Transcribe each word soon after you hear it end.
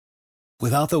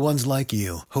Without the ones like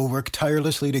you, who work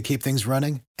tirelessly to keep things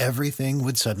running, everything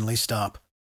would suddenly stop.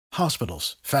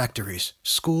 Hospitals, factories,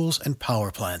 schools, and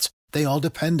power plants, they all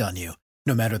depend on you.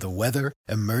 No matter the weather,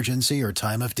 emergency, or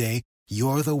time of day,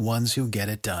 you're the ones who get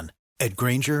it done. At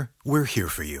Grainger, we're here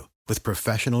for you with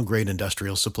professional-grade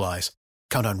industrial supplies.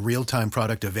 Count on real-time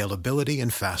product availability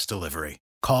and fast delivery.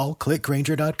 Call, click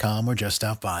Grainger.com, or just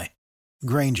stop by.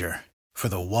 Grainger, for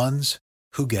the ones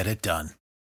who get it done.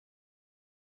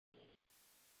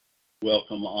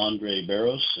 Welcome Andre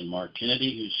Barros and Mark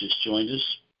Kennedy, who's just joined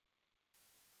us.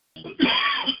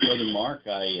 Brother Mark,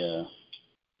 I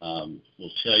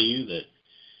will tell you that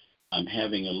I'm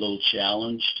having a little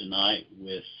challenge tonight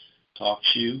with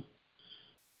TalkShoe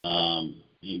and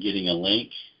getting a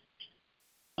link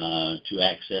to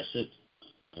access it.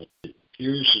 It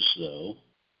appears as though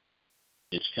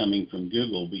it's coming from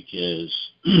Google because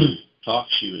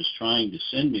TalkShoe is trying to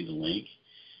send me the link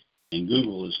and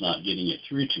Google is not getting it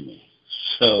through to me.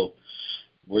 So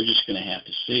we're just going to have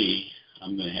to see.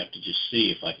 I'm going to have to just see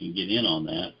if I can get in on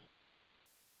that.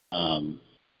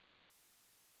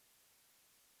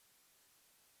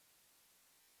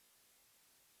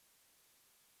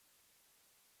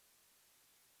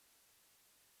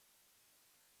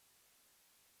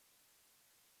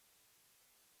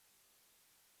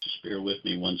 Just bear with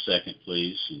me 1 second,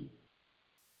 please, and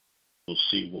we'll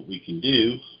see what we can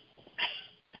do.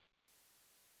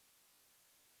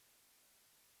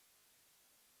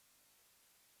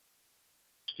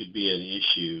 Could be an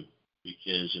issue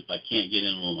because if I can't get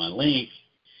in on my link,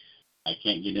 I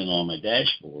can't get in on my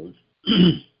dashboard.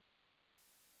 And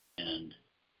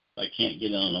if I can't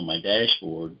get in on my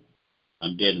dashboard,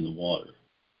 I'm dead in the water.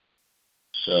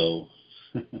 So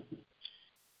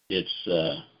it's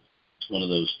one of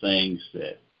those things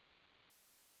that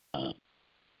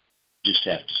just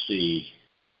have to see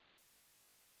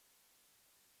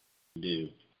what to do.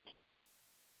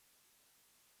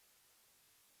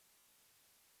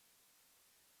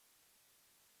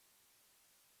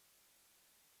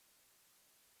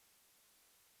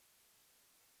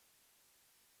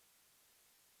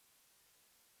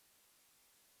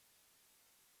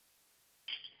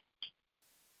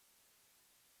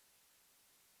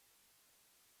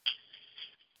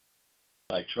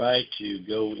 I try to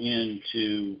go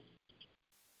into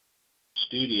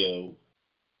Studio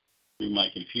through my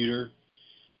computer.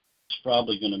 It's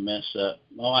probably going to mess up.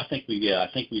 Oh, I think we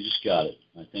just got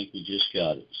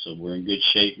it. So we're in good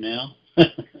shape now.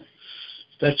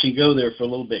 Touch and go there for a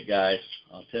little bit, guys.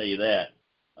 I'll tell you that.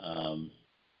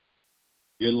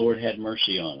 Your Lord had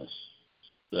mercy on us.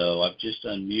 So I've just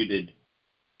unmuted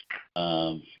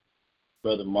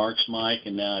Brother Mark's mic,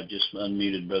 and now I've just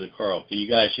unmuted Brother Carl. Can you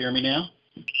guys hear me now?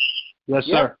 Yes,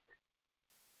 sir.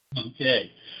 Okay.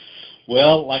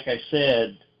 Well, like I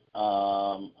said,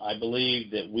 I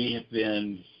believe that we have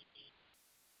been,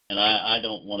 and I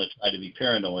don't want to try to be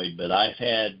paranoid, but I've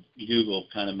had Google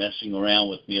kind of messing around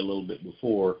with me a little bit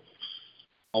before.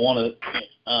 I want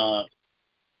to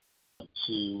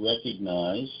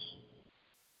recognize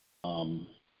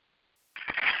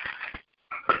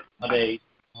Ade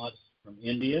from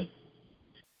India,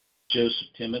 Joseph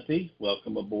Timothy,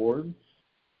 welcome aboard.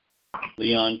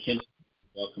 Leon Kennedy,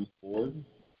 welcome aboard.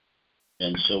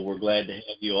 And so we're glad to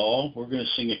have you all. We're going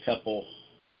to sing a couple.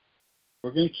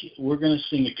 We're going to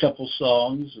sing a couple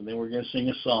songs, and then we're going to sing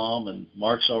a psalm. And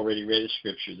Mark's already read a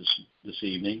scripture this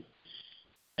evening,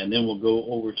 and then we'll go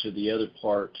over to the other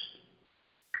part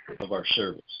of our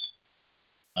service.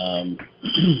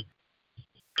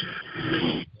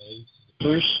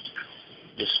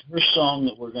 This first song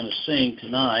that we're going to sing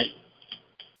tonight.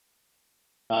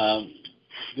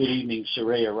 Good evening,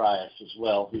 Saray Arias as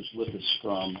well, who's with us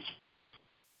from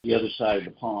the other side of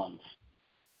the pond.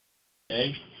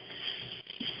 Okay?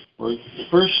 The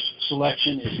first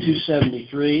selection is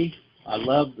 273. I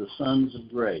love the Sons of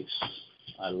Grace.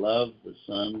 I love the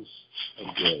Sons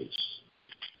of Grace.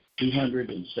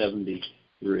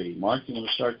 273. Mark, you want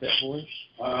to start that for us?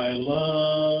 I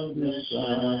love the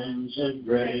Sons of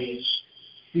Grace,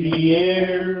 the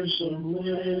heirs of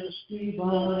bliss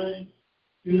divine,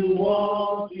 who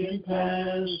walk in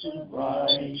paths of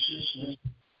righteousness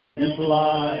and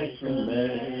fly from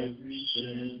every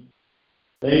sin.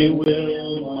 They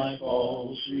will my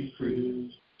false reprove,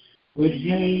 would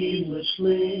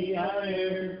heedlessly I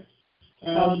err.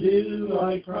 How do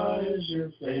I prize their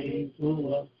faithful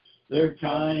love, their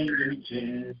kind and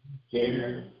tender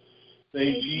care.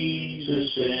 They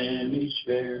Jesus' image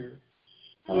bear.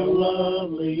 How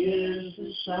lovely is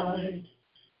the sight,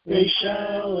 they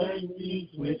shall at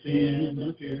length within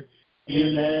appear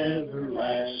in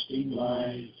everlasting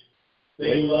light.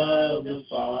 They love the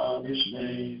Father's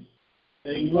name,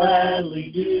 They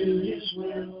gladly do His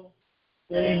will.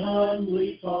 They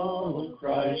humbly follow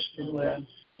Christ the Lamb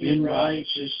in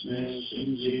righteousness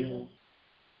and zeal.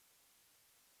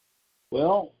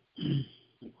 Well,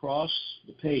 across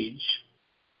the page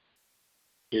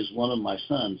is one of my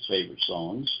son's favorite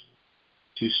songs,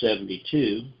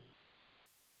 272.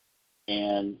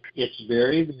 And it's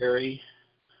very, very,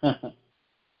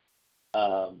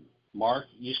 Mark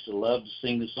used to love to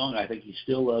sing the song. I think he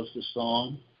still loves the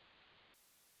song.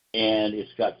 And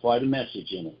it's got quite a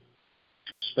message in it,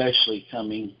 especially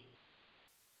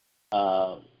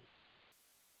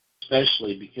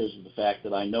because of the fact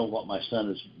that I know what my son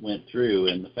has went through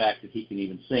and the fact that he can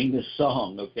even sing this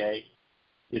song, okay?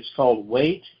 It's called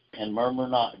Wait and Murmur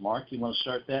Not. Mark, you want to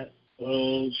start that?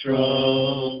 Oh,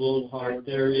 troubled heart,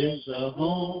 there is a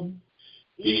home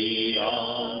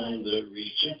beyond the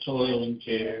reach of toil and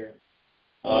care,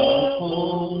 a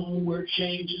home where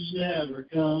changes never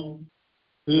come.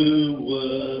 Who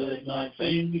would not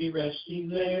fain be resting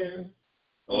there?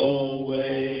 Oh,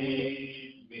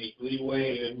 wait, meekly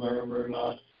wait and murmur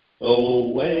not. Oh,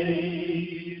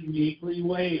 wait, meekly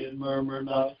wait and murmur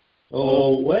not.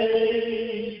 Oh,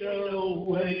 wait, oh,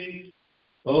 wait,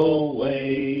 oh,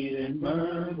 wait and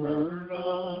murmur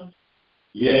not.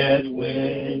 Yet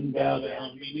when thou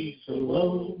down beneath the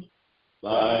load,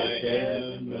 by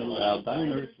heaven allowed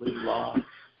thine earthly lot,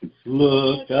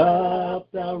 look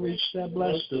up, thou reach that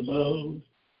blessed abode.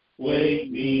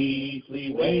 Wait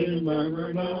meekly, wait and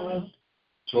murmur not.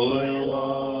 Toil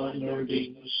on, nor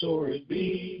deem the sore it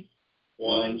be.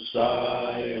 One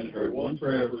sigh and heard, one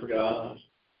prayer for God.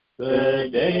 The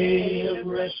day of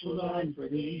rest was on for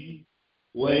thee.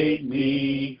 Wait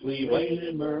meekly, wait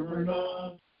and murmur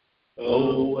not.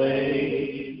 Oh,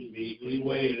 wait, meekly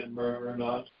wait and murmur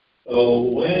not.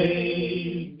 Oh,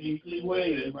 wait, meekly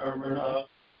wait and murmur not.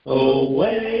 Oh,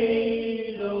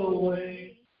 wait, oh,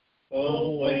 wait,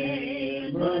 oh, wait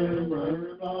and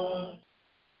murmur not.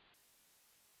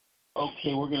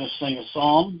 Okay, we're going to sing a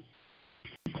psalm,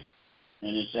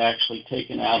 and it's actually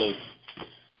taken out of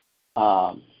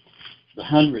the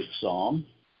 100th Psalm,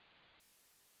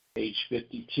 page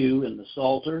 52 in the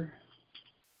Psalter,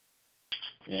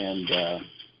 and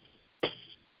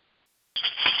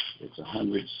it's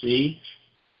 100C,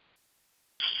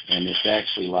 and it's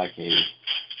actually like a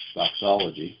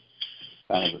doxology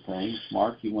kind of a thing.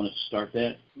 Mark, you want to start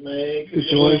that? Make a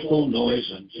joyful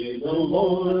noise unto the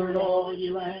Lord, all ye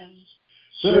lands.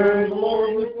 Serve the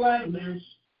Lord with gladness.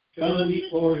 Come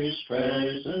before His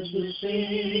presence with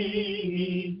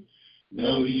singing.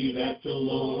 Know ye that the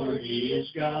Lord, He is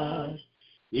God.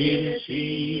 It is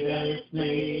He that hath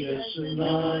made us, and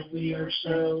not we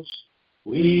ourselves.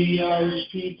 We are His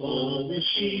people, the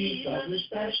sheep of His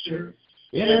pasture.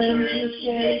 Enter His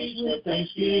gates with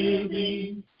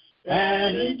thanksgiving,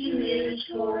 and into His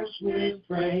courts with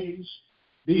praise.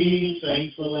 Be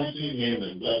thankful unto Him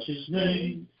and bless His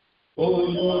name. For the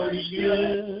Lord is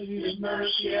good, His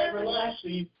mercy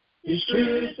everlasting, His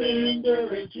truth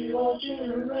endureth to all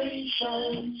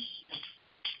generations.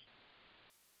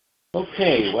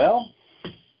 Okay, well,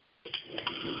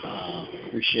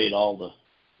 appreciate all the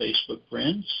Facebook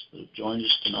friends that have joined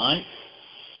us tonight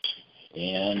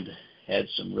and had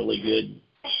some really good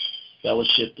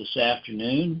fellowship this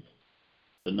afternoon.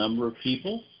 The number of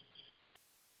people.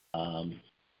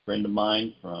 Friend of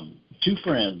mine two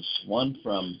friends, one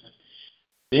from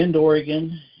Bend,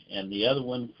 Oregon, and the other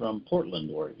one from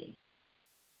Portland, Oregon.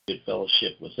 Good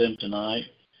fellowship with them tonight,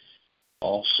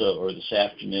 or this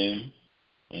afternoon,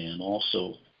 and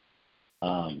also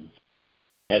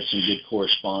had some good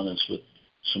correspondence with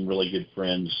some really good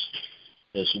friends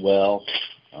as well.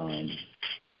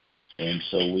 And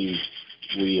so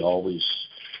we always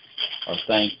are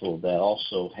thankful that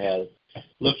also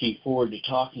looking forward to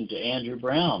talking to Andrew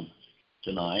Brown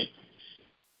tonight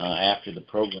after the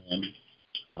program.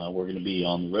 We're going to be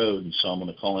on the road, and so I'm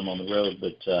going to call him on the road.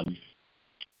 But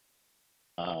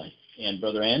and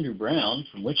Brother Andrew Brown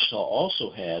from Wichita also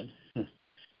had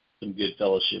some good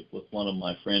fellowship with one of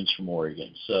my friends from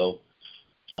Oregon. So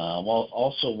I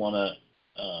also want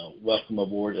to welcome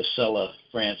aboard Acela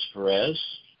France Perez,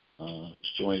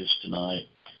 who's joined us tonight.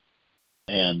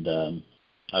 And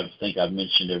I think I've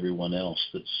mentioned everyone else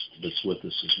that's with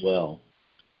us as well.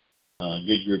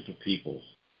 Good group of people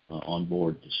on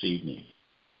board this evening.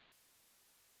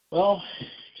 Well,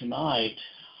 tonight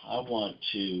I want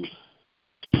to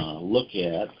look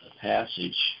at a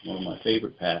passage, one of my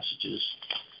favorite passages,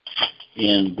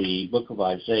 in the book of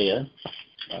Isaiah.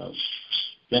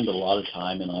 Spend a lot of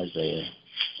time in Isaiah.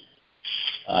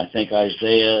 I think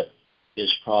Isaiah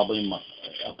is probably,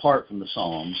 apart from the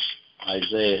Psalms,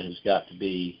 Isaiah has got to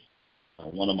be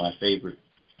one of my favorite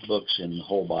books in the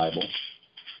whole Bible,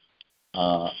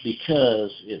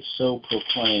 because it so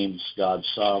proclaims God's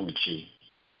sovereignty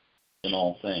in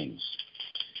all things.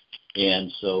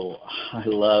 And so I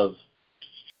love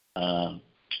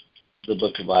the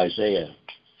book of Isaiah.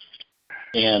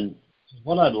 And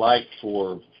what I'd like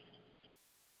for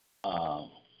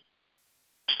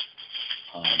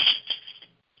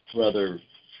Brother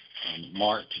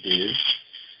Mark to do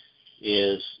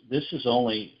is, this is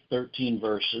only 13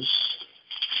 verses,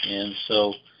 and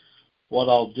so what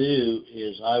I'll do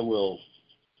is I will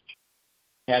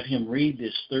have him read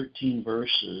this 13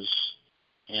 verses,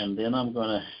 and then I'm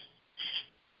going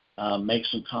to make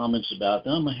some comments about it.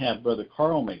 Then I'm going to have Brother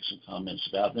Carl make some comments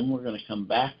about it. Then we're going to come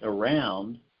back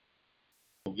around.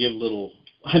 We'll give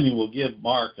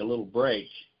Mark a little break,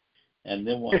 and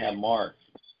then we'll have Mark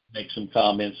make some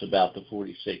comments about the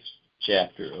 46th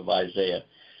chapter of Isaiah.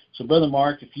 So, Brother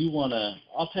Mark, if you want to,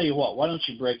 I'll tell you what, why don't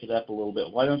you break it up a little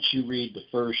bit? Why don't you read the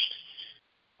first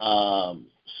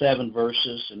 7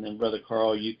 verses, and then, Brother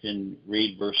Carl, you can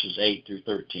read verses 8 through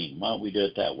 13. Why don't we do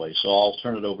it that way? So I'll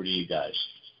turn it over to you guys.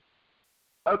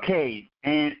 Okay,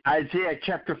 and Isaiah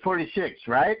chapter 46,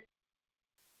 right?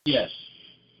 Yes.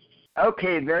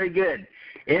 Okay, very good.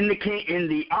 In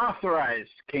the authorized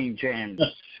King James.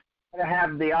 I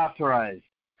have the authorized.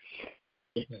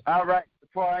 All right.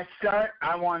 Before I start,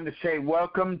 I wanted to say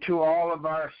welcome to all of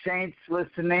our saints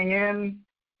listening in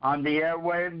on the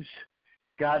airwaves.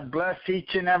 God bless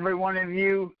each and every one of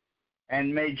you,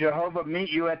 and may Jehovah meet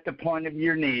you at the point of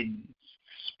your need,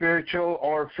 spiritual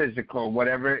or physical,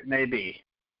 whatever it may be.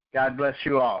 God bless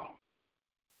you all.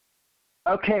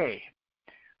 Okay,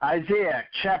 Isaiah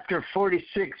chapter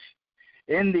 46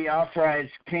 in the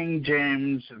authorized King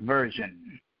James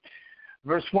Version.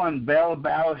 Verse 1, Bel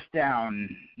boweth down,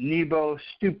 Nebo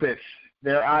stoopeth.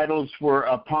 Their idols were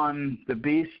upon the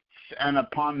beasts and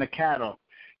upon the cattle.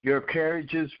 Your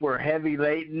carriages were heavy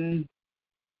laden.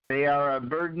 They are a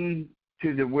burden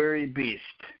to the weary beast.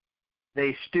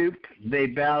 They stoop, they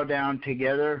bow down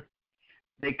together.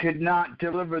 They could not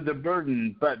deliver the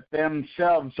burden, but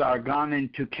themselves are gone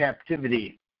into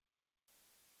captivity.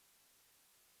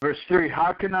 Verse 3,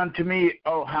 Hearken unto me,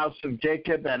 O house of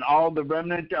Jacob, and all the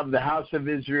remnant of the house of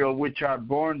Israel, which are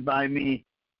born by me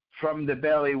from the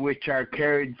belly, which are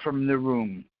carried from the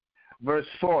womb. Verse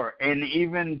 4, And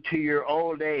even to your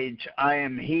old age I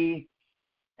am he,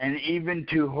 and even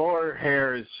to hoar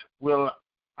hairs will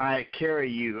I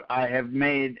carry you. I have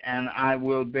made, and I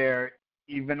will bear,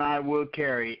 even I will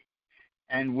carry,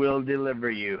 and will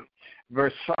deliver you.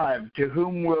 Verse 5, To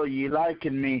whom will ye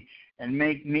liken me, and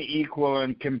make me equal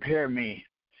and compare me,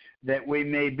 that we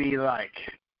may be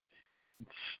like?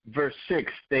 Verse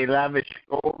 6, They lavish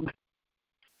gold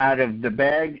out of the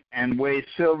bag, and weigh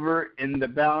silver in the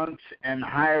balance, and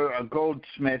hire a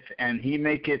goldsmith, and he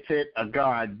maketh it a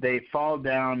god. They fall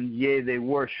down, yea, they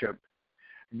worship.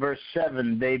 Verse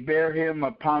 7, They bear him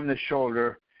upon the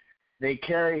shoulder, they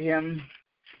carry him,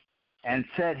 and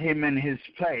set him in his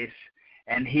place,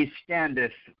 and he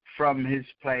standeth from his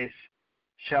place.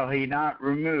 Shall he not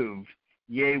remove?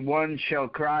 Yea, one shall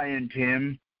cry unto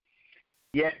him,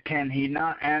 yet can he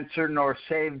not answer nor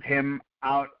save him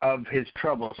out of his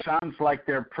trouble. Sounds like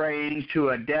they're praying to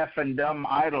a deaf and dumb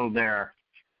idol there.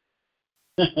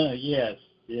 Yes.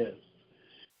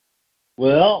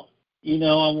 Well,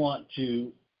 I want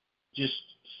to just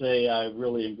say I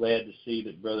really am glad to see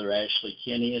that Brother Ashley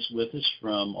Kenny is with us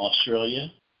from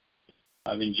Australia.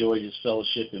 I've enjoyed his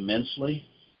fellowship immensely.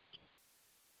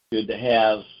 Good to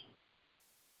have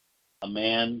a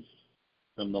man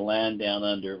from the land down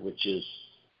under, which is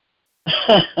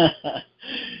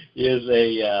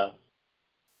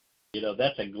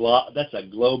that's a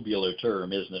globular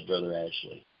term, isn't it, Brother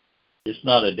Ashley? It's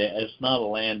not a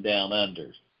land down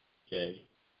under. Okay,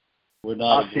 we're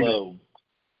not a globe.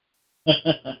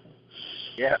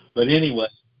 Yeah. But anyway,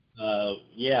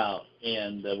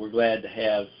 and we're glad to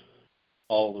have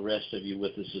all the rest of you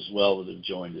with us as well that have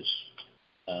joined us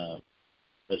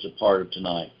as a part of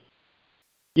tonight.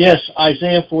 Yes,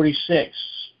 Isaiah 46.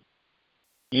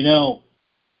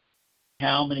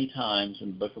 How many times in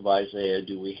the book of Isaiah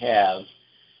do we have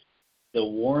the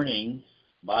warning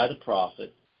by the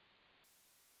prophet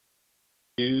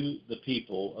to the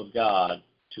people of God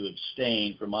to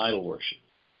abstain from idol worship?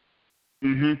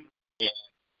 Mm-hmm.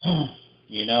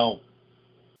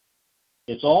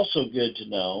 It's also good to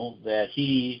know that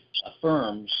he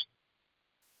affirms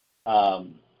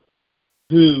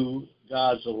who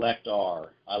God's elect are.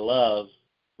 I love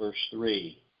verse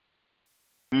 3.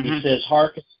 Mm-hmm. He says,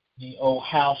 Hearken to me, O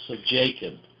house of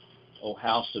Jacob, O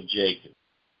house of Jacob.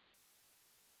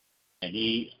 And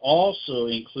he also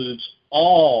includes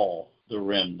all the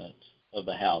remnant of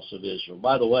the house of Israel.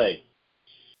 By the way,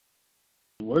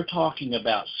 when we're talking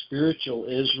about spiritual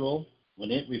Israel, when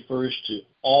it refers to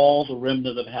all the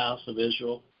remnant of the house of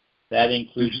Israel, that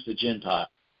includes the Gentile.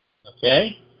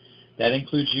 Okay? That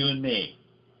includes you and me.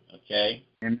 Okay?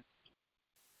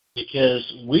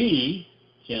 Because we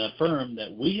can affirm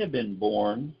that we have been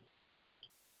born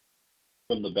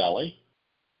from the belly.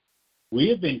 We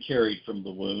have been carried from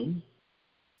the womb.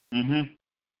 Mm-hmm.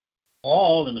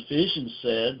 Paul in Ephesians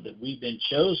said that we've been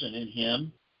chosen in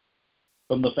him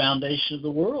from the foundation of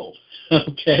the world.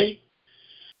 Okay?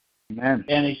 Amen.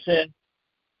 And he said,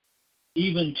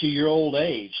 even to your old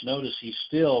age, notice he's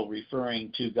still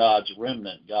referring to God's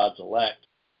remnant, God's elect.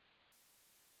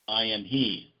 I am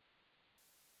he.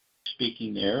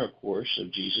 Speaking there, of course,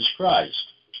 of Jesus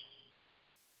Christ.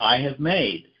 I have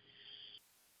made.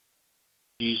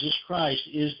 Jesus Christ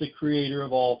is the creator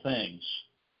of all things.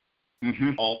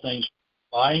 Mm-hmm. All things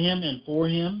by him and for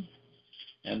him.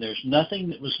 And there's nothing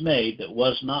that was made that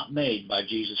was not made by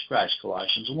Jesus Christ,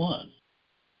 Colossians 1.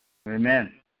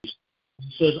 Amen. He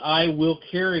says, I will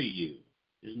carry you.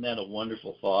 Isn't that a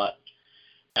wonderful thought?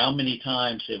 How many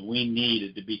times have we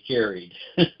needed to be carried?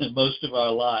 Most of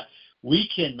our life. We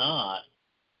cannot,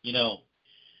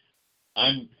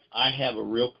 I have a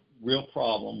real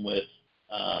problem with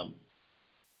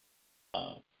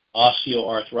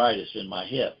osteoarthritis in my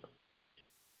hip.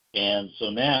 And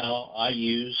so now I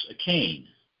use a cane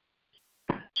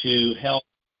to help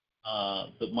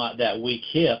that weak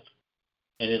hip,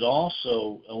 and it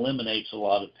also eliminates a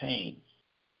lot of pain.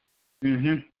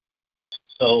 Mm-hmm.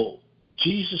 So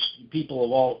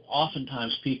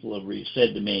oftentimes people have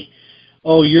said to me,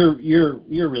 "Oh, your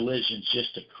religion's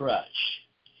just a crutch,"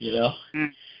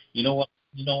 Mm. You know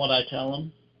what I tell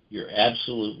them? You're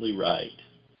absolutely right.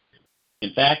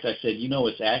 In fact, I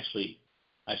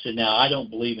said, now I don't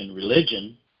believe in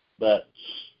religion, but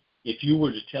if you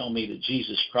were to tell me that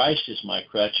Jesus Christ is my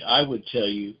crutch, I would tell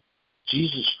you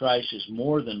Jesus Christ is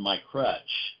more than my crutch.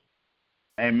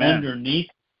 Amen.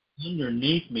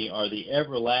 Underneath me are the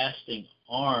everlasting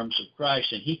arms of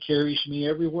Christ, and he carries me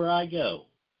everywhere I go.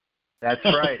 That's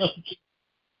right.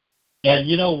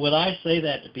 And, when I say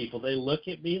that to people, they look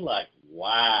at me like,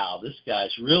 wow, this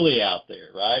guy's really out there,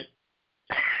 right?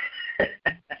 Then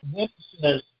it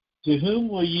says, to whom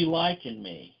will you liken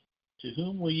me? To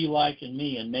whom will you liken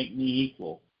me and make me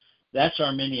equal? That's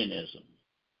Arminianism.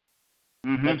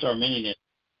 Mm-hmm. That's Arminianism.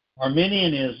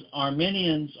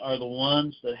 Arminians are the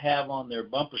ones that have on their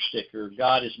bumper sticker,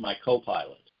 God is my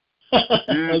co-pilot.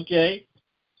 Okay?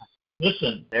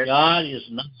 Listen, God is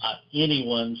not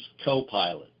anyone's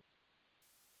co-pilot.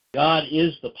 God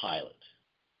is the pilot.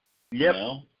 Yep.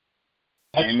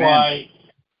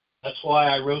 That's why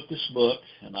I wrote this book,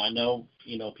 and I know,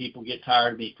 people get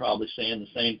tired of me probably saying the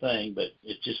same thing, but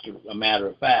it's just a matter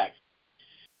of fact.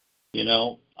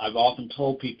 I've often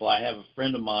told people I have a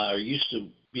friend of mine, or used to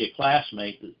be a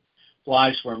classmate, that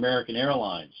flies for American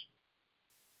Airlines,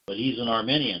 but he's an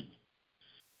Arminian.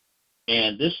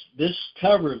 And this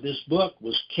cover of this book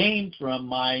came from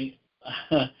my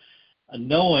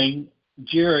knowing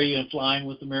Jerry and flying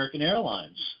with American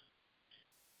Airlines.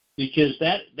 Because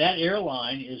that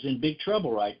airline is in big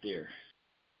trouble right there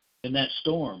in that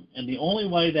storm. And the only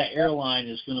way that airline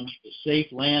is going to make a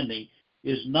safe landing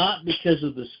is not because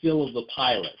of the skill of the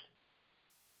pilot.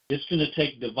 It's going to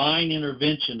take divine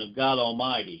intervention of God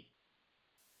Almighty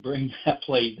to bring that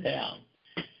plane down.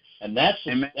 And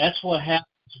that's what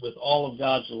happens with all of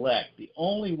God's elect. The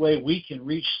only way we can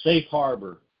reach safe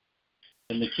harbor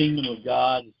in the kingdom of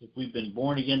God is if we've been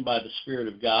born again by the Spirit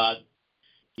of God.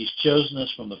 He's chosen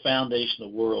us from the foundation of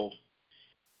the world,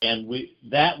 and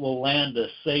that will land us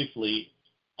safely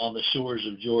on the shores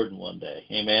of Jordan one day.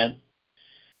 Amen?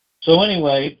 So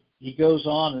anyway, he goes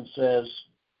on and says,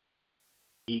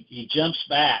 he jumps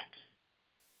back.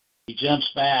 He jumps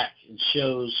back and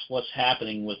shows what's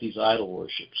happening with these idol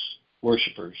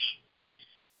worshipers.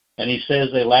 And he says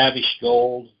they lavish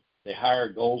gold, they hire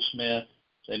a goldsmith,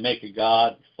 they make a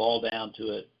god, fall down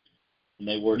to it, and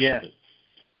they worship it.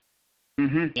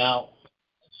 Mm-hmm. Now,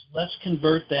 let's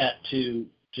convert that to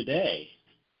today.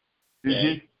 Okay?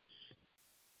 Mm-hmm.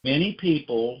 Many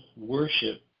people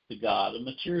worship the god of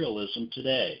materialism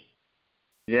today.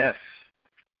 Yes.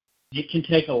 It can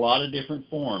take a lot of different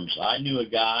forms. I knew a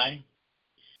guy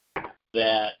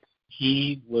that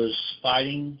he was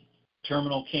fighting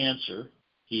terminal cancer.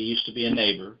 He used to be a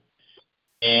neighbor.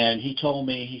 And he told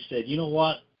me, he said, you know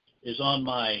what is on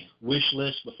my wish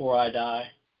list before I die?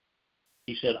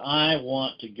 He said, I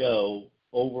want to go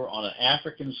over on an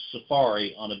African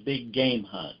safari on a big game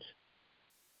hunt.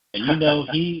 And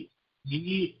he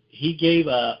gave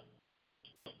up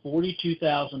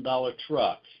 $42,000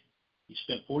 truck. He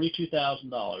spent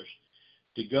 $42,000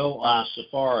 to go on a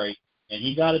safari, and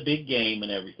he got a big game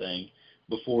and everything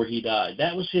before he died.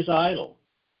 That was his idol.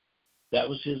 That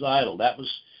was his idol. That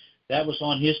was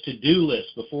on his to-do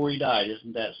list before he died.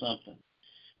 Isn't that something?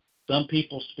 Some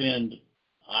people spend,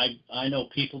 I know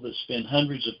people that spend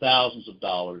hundreds of thousands of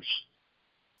dollars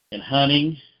in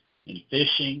hunting and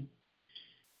fishing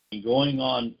and going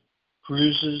on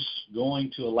cruises,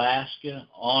 going to Alaska,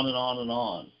 on and on and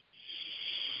on.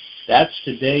 That's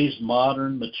today's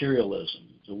modern materialism,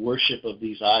 the worship of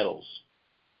these idols.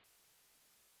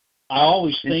 I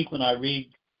always think when I read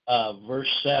verse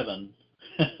 7,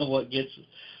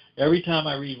 every time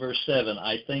I read verse 7,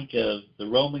 I think of the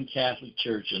Roman Catholic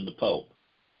Church and the Pope.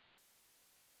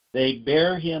 They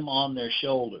bear him on their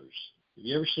shoulders. Have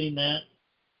you ever seen that?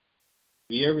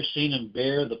 Have you ever seen them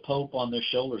bear the Pope on their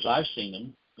shoulders? I've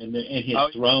seen them in his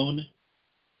throne.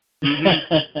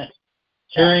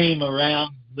 Carry him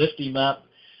around, lift him up.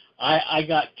 I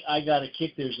got a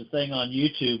kick. There's a thing on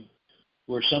YouTube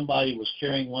where somebody was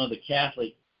carrying one of the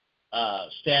Catholic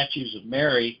statues of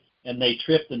Mary, and they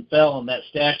tripped and fell, and that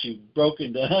statue broke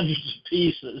into hundreds of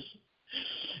pieces.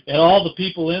 And all the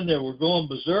people in there were going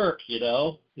berserk,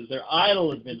 because their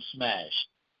idol had been smashed.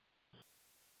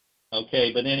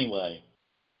 Okay, but anyway,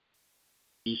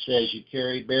 he says, you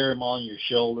bear him on your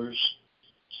shoulders,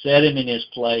 set him in his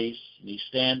place, and he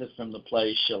standeth from the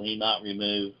place, shall he not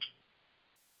remove.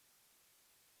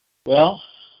 Well,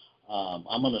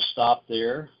 I'm going to stop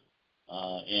there.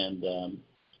 And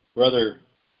Brother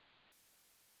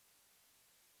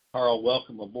Carl,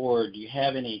 welcome aboard. Do you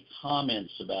have any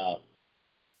comments about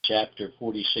chapter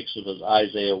 46 of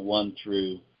Isaiah 1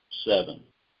 through 7?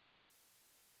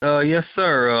 Yes,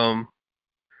 sir.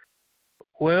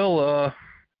 To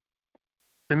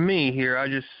me here, I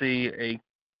just see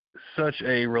such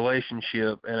a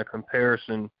relationship and a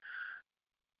comparison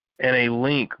and a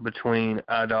link between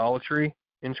idolatry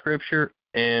in Scripture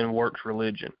and works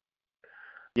religion.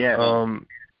 Yeah.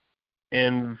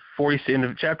 In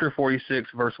chapter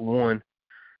 46, verse 1,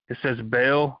 it says,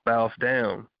 Baal boweth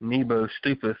down, Nebo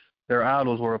stoopeth. Their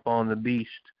idols were upon the beast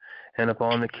and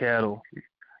upon the cattle.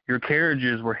 Your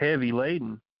carriages were heavy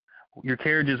laden. Your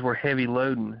carriages were heavy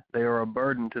loaden. They are a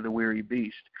burden to the weary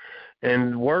beast.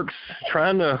 And works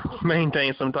trying to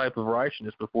maintain some type of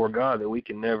righteousness before God that we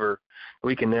can never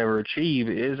achieve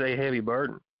is a heavy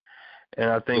burden. And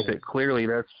I think that clearly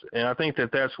that's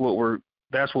what we're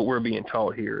being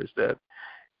taught here, is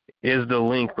the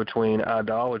link between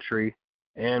idolatry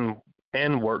and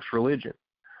works religion.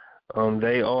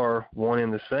 They are one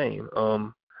and the same.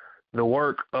 The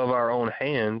work of our own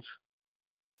hands,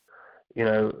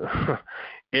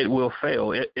 it will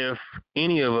fail. If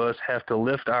any of us have to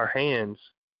lift our hands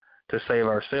to save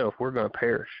ourselves, we're going to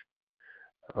perish.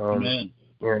 Amen.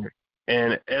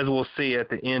 And as we'll see at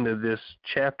the end of this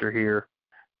chapter here,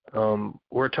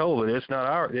 we're told that it's not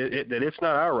our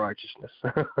righteousness,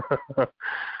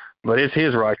 but it's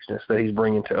His righteousness that He's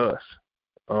bringing to us.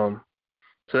 So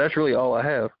that's really all I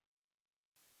have.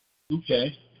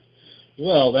 Okay.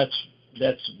 Well, that's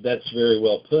very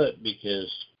well put,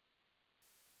 because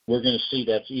we're going to see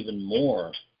that's even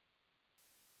more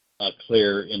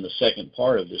clear in the second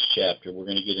part of this chapter. We're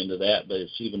going to get into that, but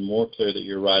it's even more clear that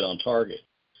you're right on target.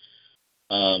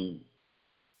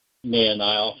 Man,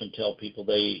 I often tell people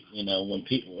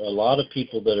a lot of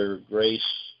people that are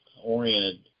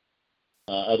grace-oriented,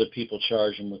 other people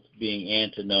charge them with being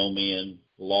antinomian,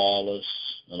 lawless,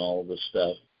 and all of this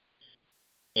stuff.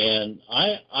 And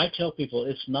I tell people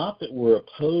it's not that we're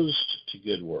opposed to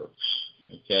good works,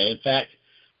 okay? In fact,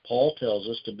 Paul tells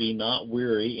us to be not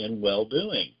weary in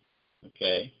well-doing,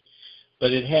 okay?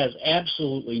 But it has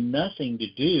absolutely nothing to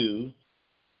do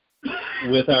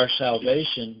with our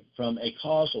salvation from a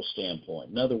causal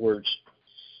standpoint. In other words,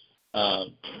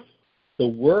 the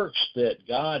works that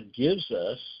God gives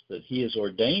us, that He has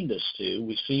ordained us to,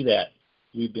 we see that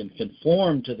we've been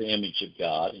conformed to the image of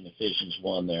God in Ephesians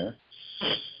 1 there.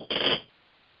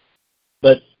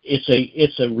 But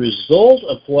it's a result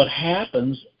of what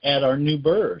happens at our new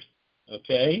birth,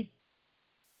 okay?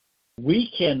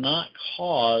 We cannot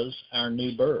cause our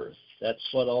new birth. That's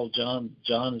what all John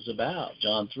is about.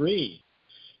 John 3.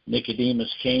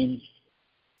 Nicodemus came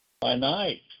by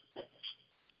night,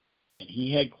 and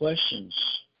he had questions.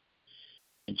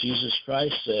 And Jesus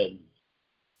Christ said,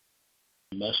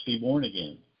 you must be born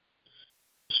again.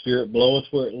 The Spirit bloweth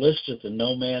where it listeth, and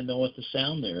no man knoweth the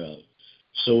sound thereof.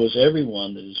 So is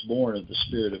everyone that is born of the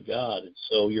Spirit of God. And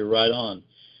so you're right on.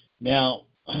 Now,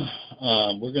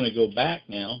 we're going to go back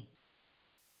now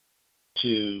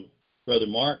to Brother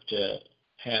Mark to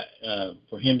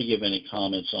for him to give any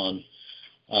comments on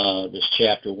this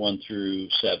chapter 1 through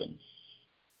 7.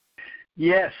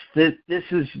 Yes, this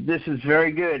is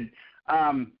very good.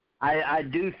 I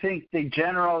do think the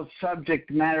general subject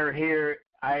matter here,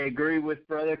 I agree with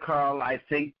Brother Carl. I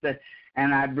think that,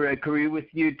 and I agree with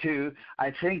you too.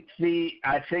 I think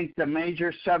the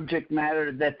major subject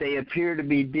matter that they appear to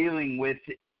be dealing with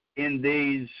in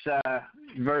these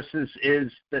verses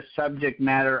is the subject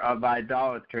matter of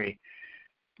idolatry.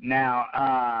 Now,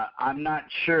 I'm not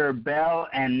sure Bel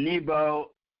and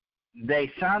Nebo,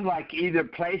 they sound like either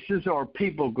places or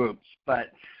people groups,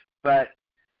 but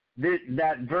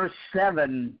that verse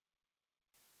 7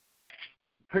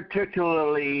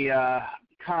 particularly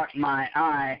caught my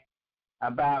eye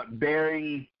about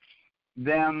bearing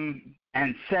them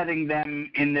and setting them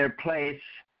in their place,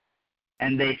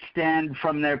 and they stand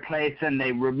from their place and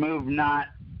they remove not.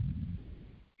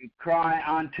 You cry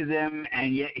unto them,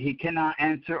 and yet he cannot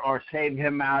answer or save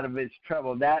him out of his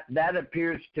trouble. That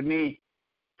appears to me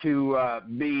to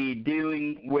be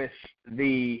dealing with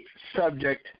the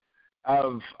subject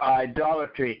of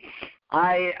idolatry.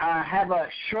 I have a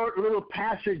short little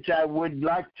passage I would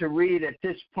like to read at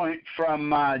this point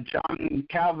from John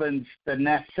Calvin's The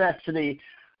Necessity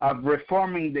of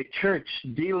Reforming the Church,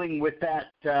 dealing with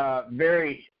that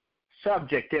very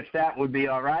subject, if that would be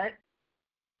all right.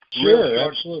 Sure,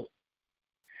 absolutely.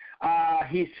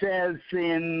 He says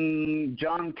in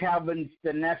John Calvin's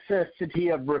The Necessity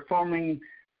of Reforming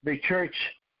the Church,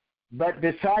 but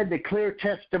beside the clear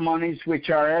testimonies which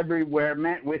are everywhere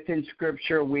met with in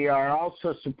Scripture, we are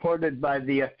also supported by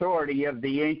the authority of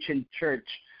the ancient church.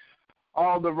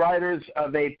 All the writers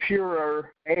of a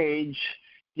purer age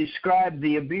describe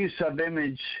the abuse of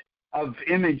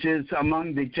images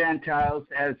among the Gentiles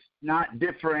as not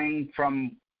differing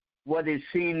from what is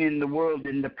seen in the world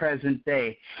in the present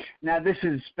day. Now, this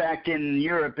is back in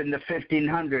Europe in the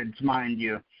 1500s, mind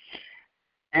you.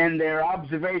 And their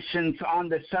observations on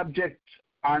the subject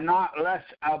are not less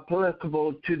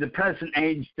applicable to the present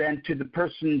age than to the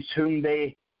persons whom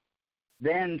they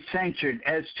then censured.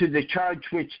 As to the charge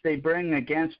which they bring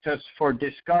against us for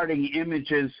discarding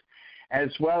images as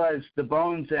well as the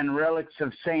bones and relics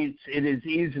of saints, it is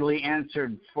easily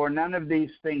answered, for none of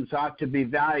these things ought to be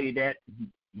valued at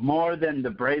more than the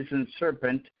brazen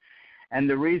serpent, and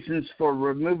the reasons for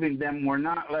removing them were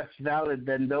not less valid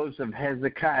than those of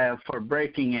Hezekiah for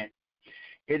breaking it.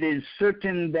 It is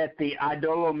certain that the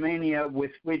idolomania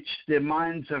with which the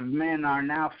minds of men are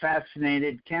now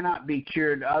fascinated cannot be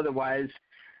cured otherwise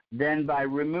than by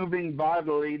removing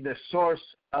bodily the source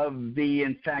of the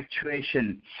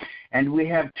infatuation. And we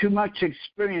have too much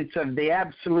experience of the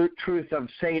absolute truth of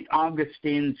St.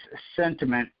 Augustine's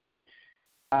sentiment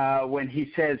when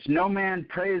he says, no man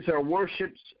prays or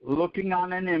worships looking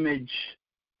on an image,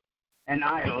 an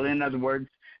idol, in other words.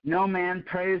 No man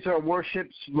prays or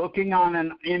worships looking on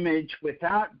an image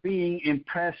without being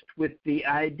impressed with the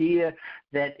idea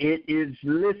that it is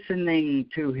listening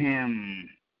to him.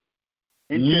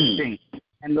 Interesting.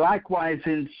 And likewise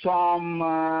in Psalm,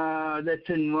 that's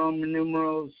in Roman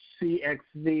numerals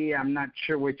CXV, I'm not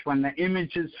sure which one, the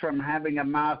images from having a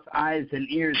mouth, eyes, and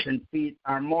ears and feet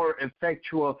are more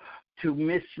effectual to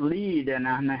mislead an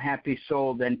unhappy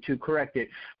soul than to correct it.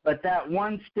 But that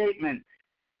one statement,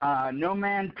 no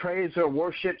man prays or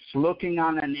worships looking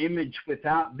on an image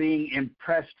without being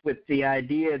impressed with the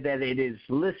idea that it is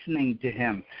listening to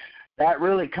him, that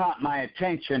really caught my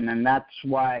attention, and that's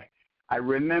why I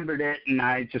remembered it, and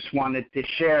I just wanted to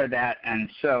share that. And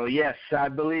so, yes, I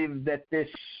believe that this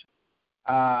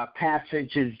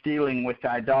passage is dealing with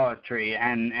idolatry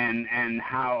and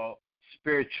how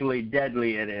spiritually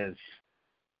deadly it is.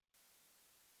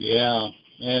 Yeah,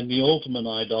 and the ultimate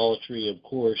idolatry, of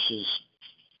course, is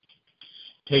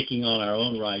taking on our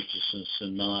own righteousness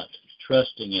and not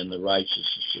trusting in the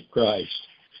righteousness of Christ.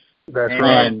 That's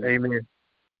right. Amen.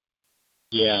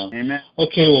 Yeah. Amen.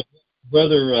 Okay, well,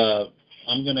 Brother,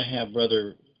 I'm going to have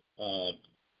Brother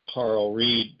Carl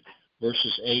read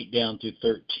verses 8 down through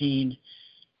 13,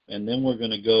 and then we're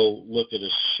going to go look at a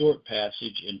short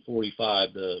passage in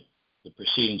 45, the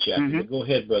preceding chapter. Mm-hmm. But go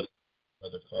ahead, Brother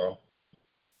Carl.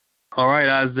 All right,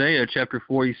 Isaiah chapter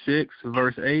 46,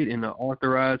 verse 8 in the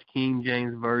Authorized King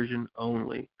James Version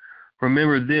only.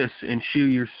 Remember this and shew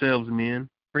yourselves, men.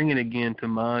 Bring it again to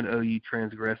mind, O ye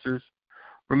transgressors.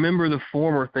 Remember the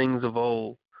former things of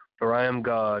old. For I am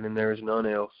God, and there is none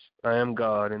else. I am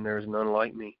God, and there is none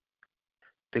like me.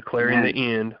 Declaring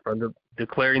the end from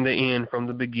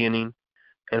the beginning,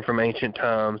 and from ancient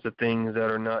times the things that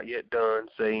are not yet done,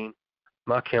 saying,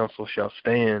 my counsel shall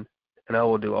stand, and I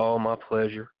will do all my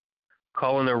pleasure.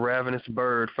 Calling a ravenous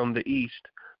bird from the east,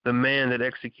 the man that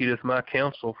executeth my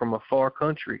counsel from a far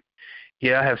country.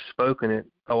 Yea, I have spoken it,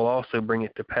 I will also bring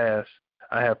it to pass.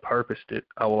 I have purposed it,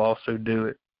 I will also do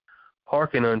it.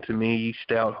 Hearken unto me, ye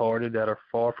stout-hearted that are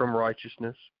far from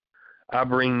righteousness. I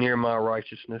bring near my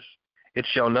righteousness. It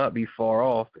shall not be far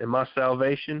off, and my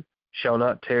salvation shall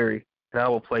not tarry. And I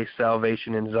will place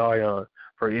salvation in Zion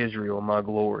for Israel, my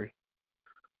glory.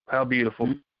 How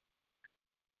beautiful.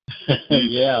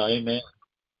 Yeah, amen.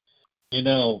 You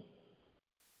know,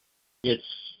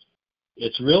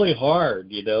 it's really hard,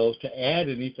 to add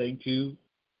anything to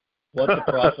what the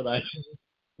prophet Isaiah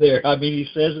there. I mean, he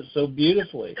says it so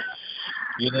beautifully.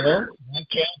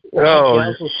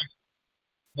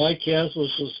 My counsel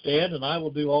shall stand, and I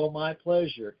will do all my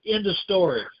pleasure. End of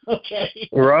story. Okay.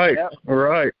 Right. Yep.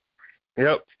 Right.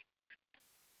 Yep.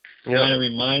 Kind of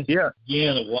reminds me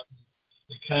again of what.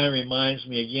 It kind of reminds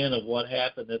me again of what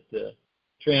happened at the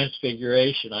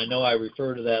Transfiguration. I know I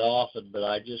refer to that often, but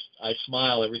I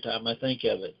smile every time I think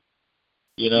of it.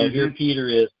 Here Peter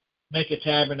is, make a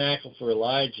tabernacle for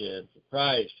Elijah and for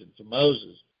Christ and for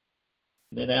Moses.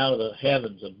 And then out of the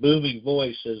heavens, a booming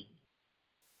voice says,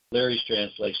 Larry's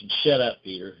translation, shut up,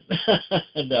 Peter.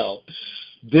 No.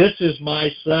 This is my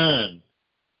son.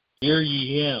 Hear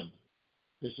ye him.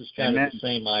 This is kind of the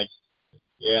same idea.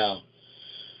 Yeah.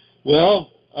 Well,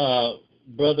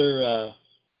 Brother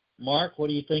Mark, what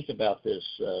do you think about this,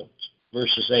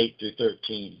 verses 8 through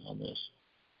 13 on this?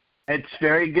 It's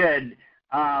very good.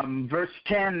 Verse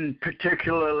 10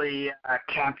 particularly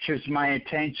captures my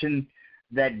attention,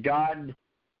 that God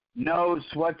knows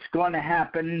what's going to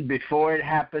happen before it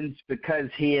happens because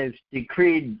he has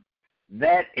decreed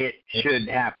that it should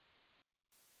happen.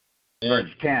 Verse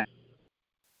 10.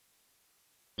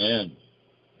 Amen.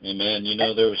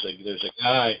 There's a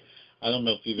guy, I don't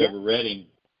know if you've ever read him.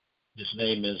 His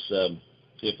name is,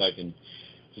 his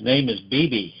name is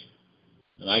Beebe,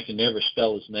 and I can never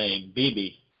spell his name,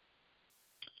 Beebe.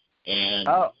 And,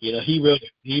 he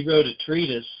wrote a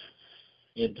treatise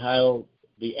entitled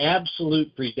The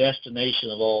Absolute Predestination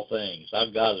of All Things.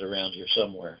 I've got it around here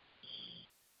somewhere.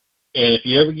 And if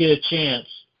you ever get a chance,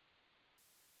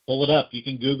 pull it up. You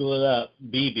can Google it up,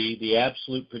 Beebe, The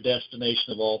Absolute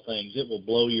Predestination of All Things. It will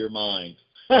blow your mind.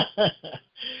 And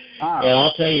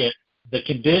I'll tell you, the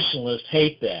conditionalists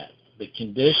hate that. The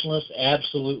conditionalists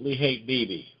absolutely hate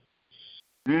Beebe.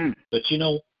 But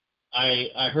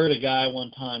I heard a guy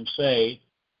one time say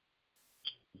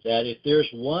that if there's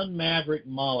one maverick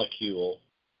molecule,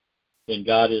 then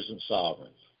God isn't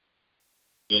sovereign.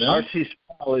 R.C.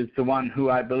 Sproul is the one who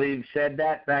I believe said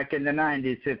that back in the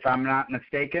 90s, if I'm not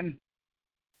mistaken.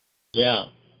 Yeah.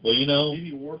 Well,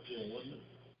 B.B. Warfield, wasn't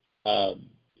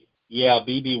it?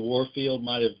 B.B. Warfield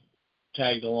might have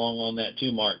tagged along on that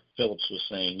too, Mark Phillips was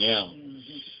saying, yeah.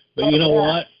 Mm-hmm. But you know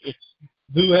what? It's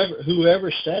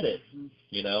whoever said it,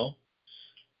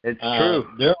 It's true.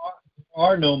 There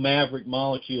are no maverick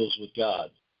molecules with God.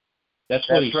 That's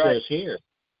what he says here.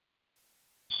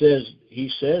 He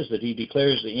says that he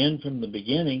declares the end from the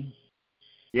beginning.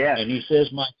 Yeah. And he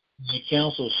says, my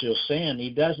counsel shall stand.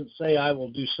 He doesn't say, I will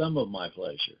do some of my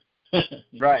pleasure.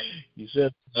 Right. He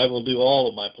says, I will do all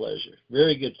of my pleasure.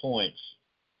 Very good points.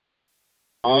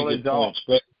 Very good points.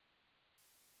 But,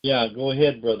 yeah, go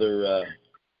ahead, Brother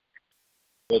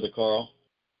Carl.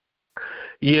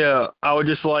 Yeah, I would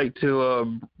just like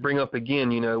to bring up again,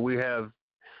 we have,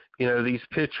 these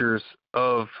pictures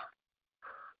of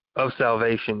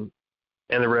salvation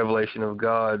and the revelation of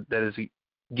God that is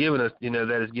given us,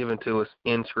 that is given to us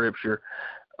in Scripture.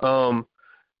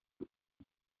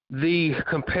 The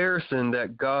comparison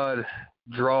that God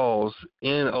draws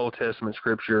in Old Testament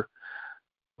Scripture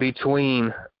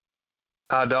between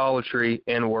idolatry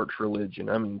and works religion.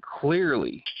 I mean,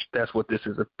 clearly that's what this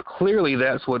is a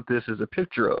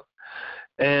picture of.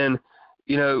 And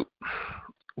the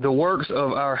works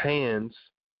of our hands,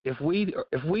 if we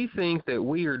think that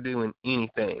we are doing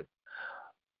anything,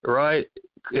 right?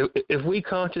 If we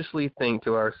consciously think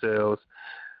to ourselves,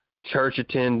 church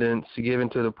attendance, giving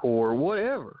to the poor,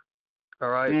 whatever, all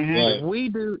right? Mm-hmm.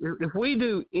 If we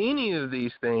do any of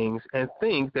these things and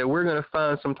think that we're going to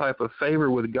find some type of favor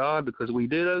with God because we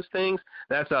do those things,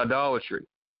 that's idolatry.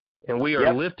 And we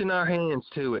are lifting our hands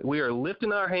to it. We are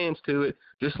lifting our hands to it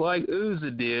just like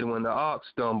Uzzah did when the ox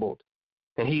stumbled.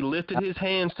 And he lifted his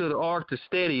hands to the ark to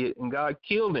steady it, and God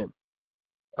killed him.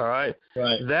 All right?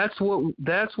 Right. That's what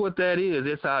that is.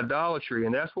 It's idolatry,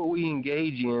 and that's what we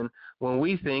engage in when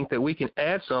we think that we can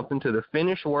add something to the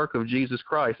finished work of Jesus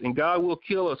Christ, and God will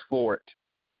kill us for it.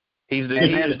 He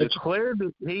has declared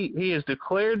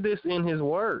this in His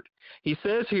Word. He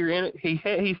says here he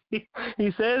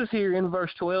says here in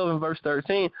verse 12 and verse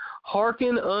 13,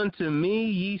 "Hearken unto me,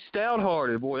 ye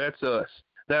stout-hearted," boy, that's us,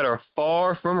 "that are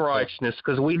far from righteousness,"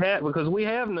 because we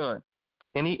have none.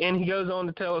 And he goes on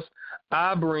to tell us,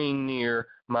 "I bring near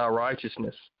my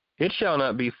righteousness. It shall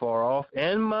not be far off,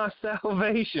 and my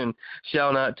salvation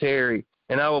shall not tarry.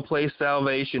 And I will place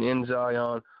salvation in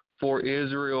Zion for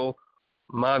Israel,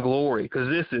 my glory," because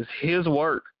this is His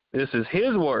work. This is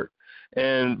His work.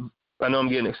 And I know I'm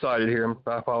getting excited here.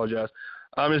 I apologize.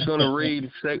 I'm just going to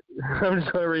read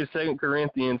 2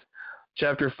 Corinthians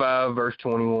chapter 5, verse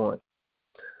 21.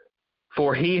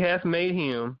 "For He hath made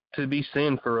Him to be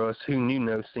sin for us who knew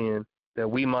no sin, that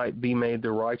we might be made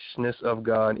the righteousness of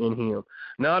God in Him."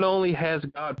 Not only has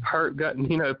God,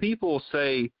 people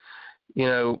say,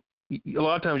 a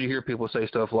lot of times you hear people say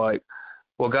stuff like,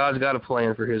 well, God's got a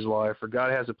plan for His life, or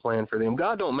God has a plan for them.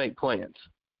 God don't make plans.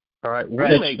 All right,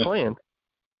 we make plans.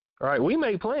 All right, we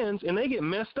make plans, and they get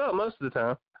messed up most of the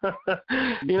time.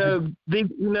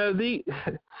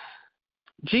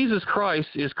 Jesus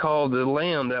Christ is called the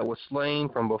Lamb that was slain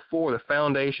from before the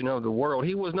foundation of the world.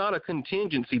 He was not a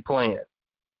contingency plan.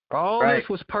 All this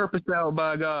was purposed out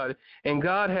by God, and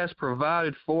God has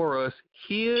provided for us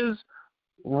His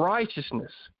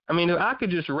righteousness. I mean, I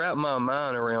could just wrap my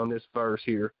mind around this verse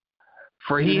here.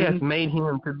 "For He hath made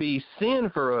Him to be sin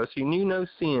for us who knew no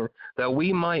sin, that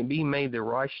we might be made the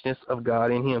righteousness of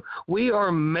God in Him." We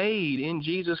are made in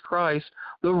Jesus Christ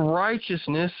the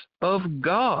righteousness of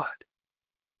God.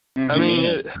 I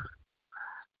mean,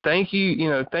 thank you,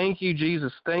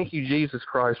 Jesus. Thank you, Jesus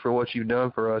Christ, for what you've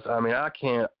done for us. I mean,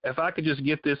 if I could just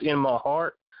get this in my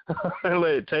heart and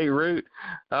let it take root,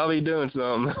 I'll be doing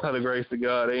something by the grace of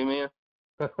God. Amen.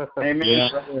 Amen. Yeah.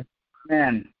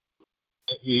 Amen.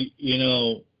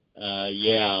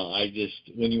 I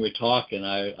just, when you were talking,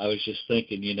 I was just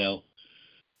thinking,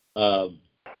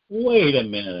 wait a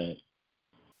minute.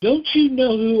 Don't you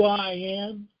know who I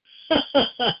am?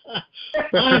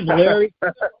 I'm Larry.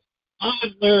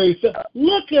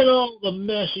 Look at all the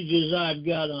messages I've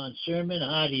got on Sermon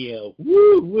Audio.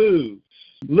 Woo woo.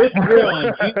 Look, we're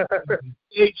on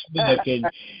Facebook,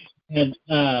 and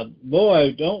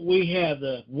boy, don't we have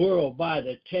the world by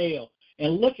the tail.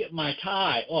 And look at my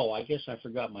tie. Oh, I guess I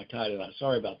forgot my tie tonight.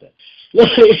 Sorry about that.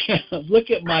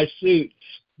 Look at my suit.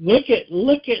 Look at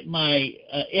my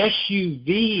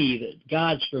SUV that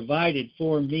God's provided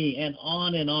for me, and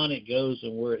on it goes,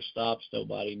 and where it stops,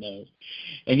 nobody knows.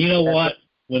 And you know what?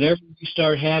 Whenever you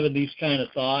start having these kind of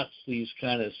thoughts, these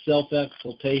kind of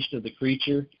self-exaltation of the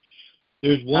creature,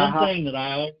 there's one thing that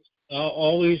I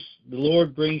always, the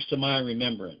Lord brings to my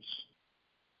remembrance.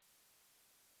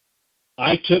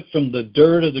 I took from the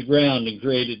dirt of the ground and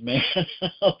created man.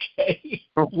 Okay?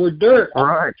 We're dirt. All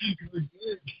right. We're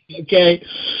dirt. Okay?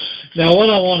 Now, what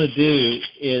I want to do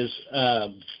is I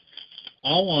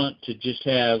want to just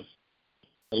have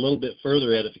a little bit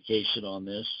further edification on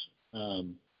this.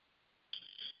 And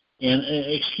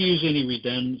excuse any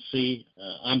redundancy.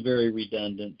 I'm very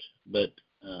redundant. But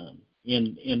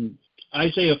in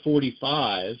Isaiah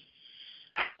 45,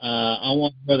 I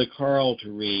want Brother Carl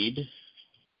to read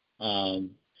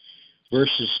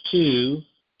verses 2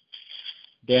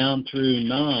 down through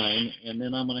 9, and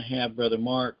then I'm going to have Brother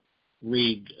Mark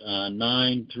read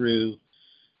 9 through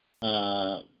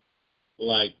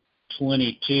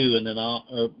 22, and then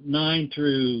or 9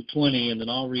 through 20, and then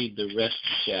I'll read the rest of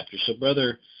the chapter. So,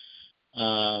 Brother,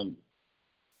 why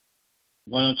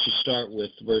don't you start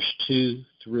with verse 2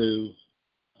 through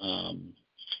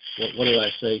what did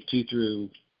I say? 2 through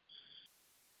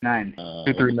 9.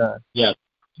 2 through 9. Yeah.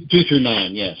 2 through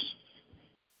 9, yes.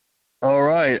 All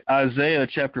right, Isaiah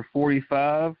chapter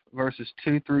 45, verses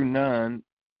 2 through 9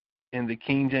 in the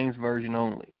King James Version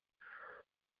only.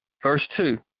 Verse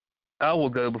 2, "I will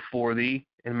go before thee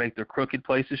and make the crooked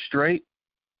places straight.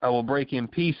 I will break in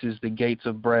pieces the gates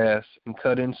of brass and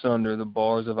cut in sunder the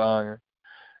bars of iron.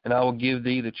 And I will give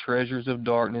thee the treasures of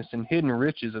darkness and hidden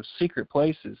riches of secret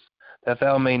places, that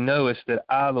thou may knowest that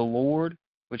I, the Lord,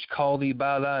 which call thee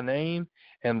by thy name,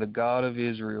 am the God of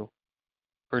Israel.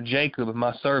 For Jacob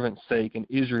my servant's sake, and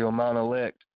Israel mine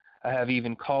elect, I have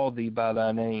even called thee by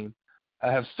thy name.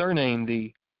 I have surnamed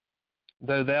thee,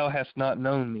 though thou hast not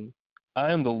known me.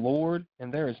 I am the Lord,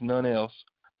 and there is none else.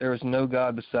 There is no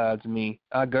God besides me.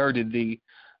 I girded thee,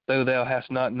 though thou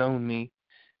hast not known me,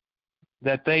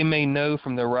 that they may know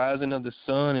from the rising of the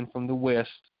sun and from the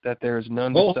west that there is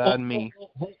none beside me."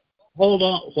 Hold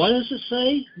on. What does it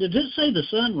say? Did it say the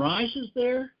sun rises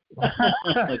there?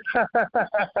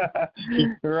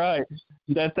 Right.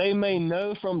 That they may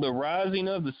know from the rising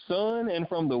of the sun and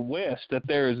from the west that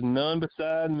there is none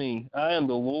beside me. I am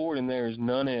the Lord, and there is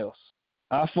none else.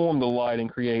 I form the light and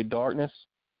create darkness.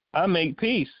 I make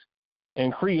peace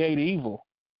and create evil.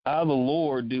 I, the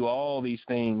Lord, do all these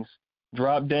things.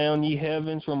 Drop down, ye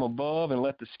heavens, from above, and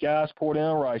let the skies pour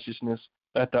down righteousness.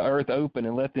 Let the earth open,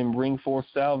 and let them bring forth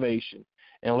salvation,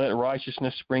 and let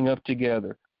righteousness spring up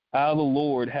together. I, the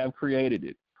Lord, have created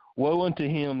it. Woe unto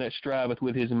him that striveth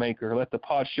with his maker. Let the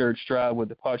potsherd strive with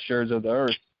the potsherds of the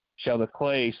earth. Shall the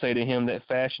clay say to him that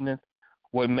fashioneth,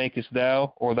 What makest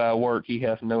thou? Or thy work he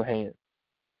hath no hand.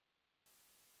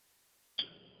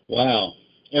 Wow.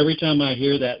 Every time I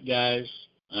hear that, guys,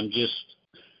 I'm just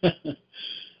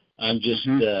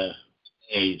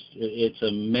amazed. It's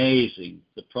amazing.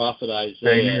 The prophet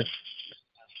Isaiah, Amen.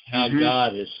 how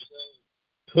God has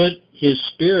put his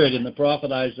spirit in the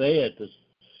prophet Isaiah to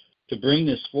bring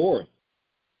this forth.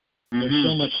 There's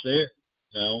so much there,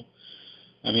 you know.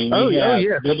 I mean, we have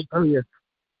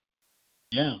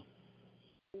yeah.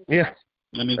 Yeah.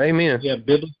 I mean, Amen. we have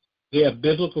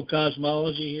biblical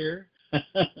cosmology here.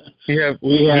 Yes,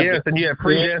 and you have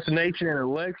predestination and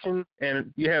election,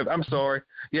 and you have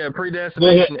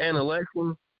predestination and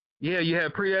election. Yeah, you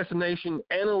have predestination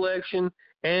and election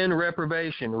and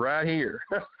reprobation right here.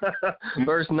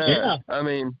 Verse 9. Yeah. I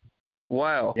mean,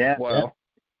 wow. Yeah. Wow.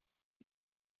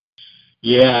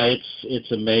 Yeah,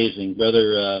 it's amazing.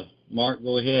 Brother Mark,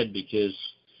 go ahead, because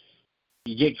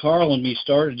you get Carl and me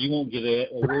started, you won't get a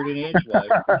word in edgewise.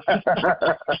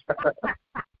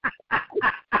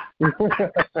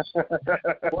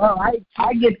 Well,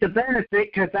 I get the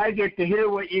benefit because I get to hear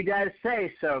what you guys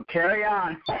say, so carry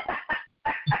on.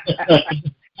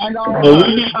 And all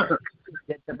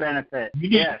get the benefit.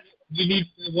 Yes. We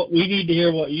need to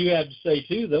hear what you have to say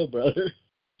too, though, brother.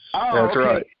 Oh, That's okay.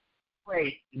 right.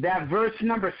 Wait, that verse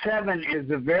number 7 is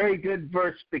a very good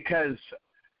verse because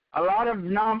a lot of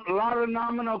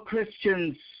nominal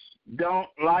Christians don't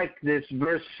like this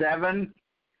verse 7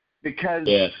 because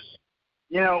Yes.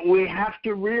 you know, we have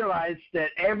to realize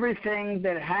that everything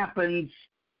that happens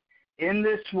in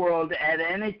this world at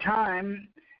any time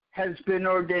has been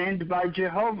ordained by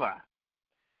Jehovah.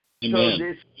 Amen. So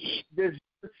this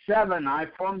 7, I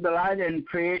form the light and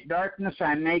create darkness,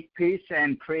 I make peace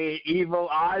and create evil.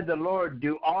 I, the Lord,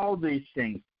 do all these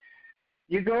things.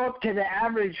 You go up to the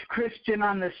average Christian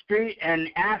on the street and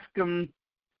ask them,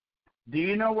 do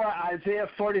you know what Isaiah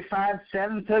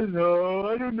 45:7 says? Oh,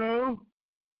 I don't know.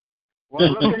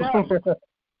 Well, look it up.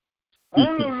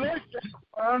 Oh, look.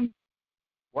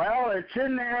 Well, it's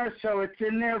in there, so it's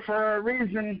in there for a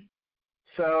reason.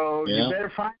 So you better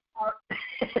find out.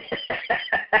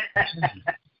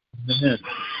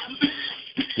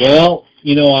 Well,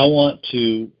 you know, I want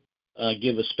to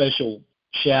give a special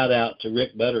shout out to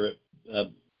Rick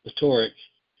Batoric.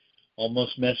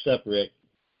 Almost messed up, Rick.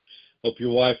 Hope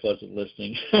your wife wasn't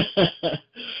listening.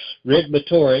 Rick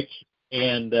Batoric.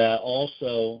 And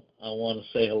also, I want to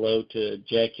say hello to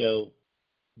Jacko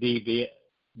B.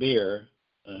 Beer,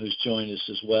 who's joined us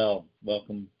as well.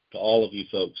 Welcome to all of you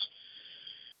folks.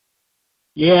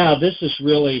 Yeah, this is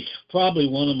really probably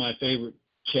one of my favorite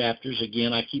chapters.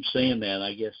 Again, I keep saying that.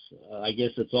 I guess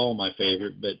it's all my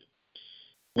favorite. But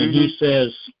when he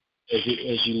says,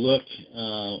 as you look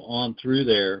on through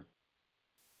there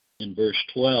in verse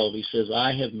 12, he says,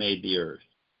 I have made the earth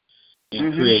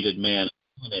and created man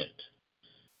on it.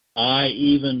 I,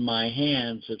 even my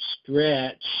hands, have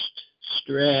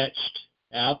stretched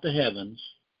out the heavens,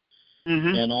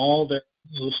 and all their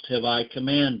host have I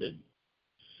commanded.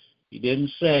 He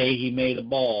didn't say he made a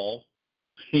ball.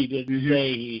 He didn't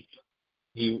say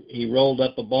he rolled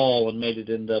up a ball and made it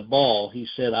into a ball. He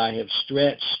said, I have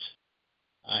stretched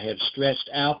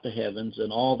out the heavens,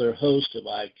 and all their host have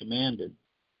I commanded.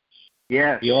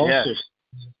 Yes. He also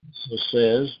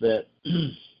says that,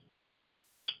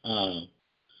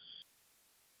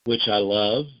 which I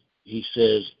love, he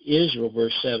says, Israel,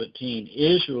 verse 17,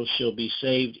 Israel shall be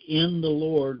saved in the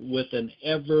Lord with an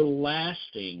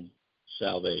everlasting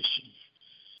salvation.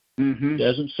 He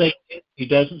doesn't say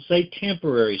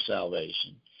temporary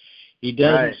salvation. He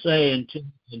doesn't say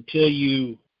until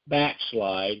you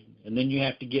backslide and then you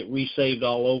have to get resaved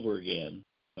all over again.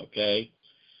 Okay?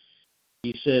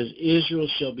 He says, Israel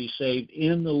shall be saved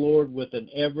in the Lord with an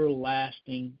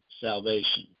everlasting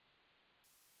salvation.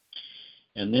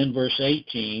 And then verse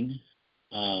 18,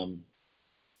 I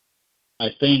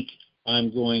think I'm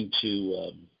going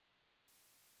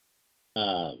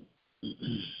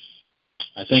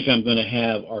to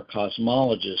have our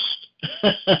cosmologist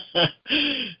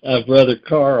Brother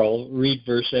Carl, read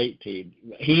verse 18.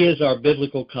 He is our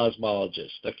biblical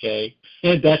cosmologist, okay?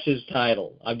 And that's his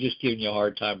title. I'm just giving you a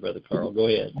hard time, Brother Carl. Go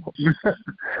ahead.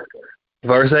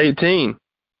 Verse 18.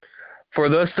 For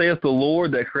thus saith the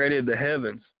Lord that created the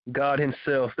heavens, God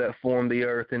himself that formed the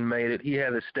earth and made it. He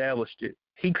hath established it.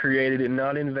 He created it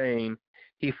not in vain.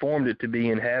 He formed it to be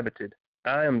inhabited.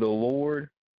 I am the Lord,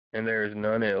 and there is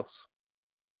none else.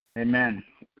 Amen.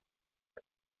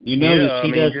 You notice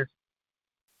he does.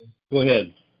 Go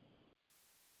ahead.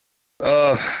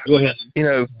 Go ahead.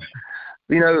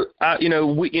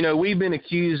 We've been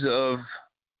accused of,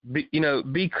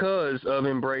 because of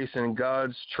embracing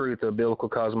God's truth of biblical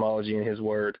cosmology and His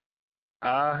Word.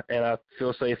 I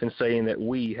feel safe in saying that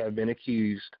we have been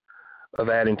accused of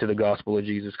adding to the gospel of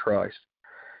Jesus Christ,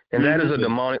 and that is a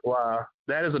demonic lie.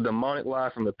 That is a demonic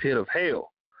lie from the pit of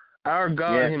hell. Our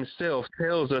God Himself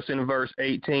tells us in verse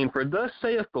 18, for thus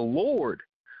saith the Lord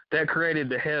that created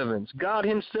the heavens, God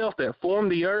Himself that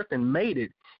formed the earth and made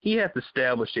it. He hath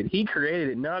established it. He created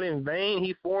it not in vain.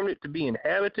 He formed it to be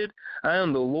inhabited. I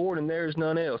am the Lord, and there is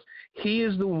none else. He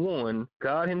is the one,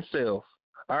 God Himself,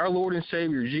 our Lord and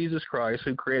Savior Jesus Christ,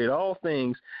 who created all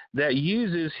things, that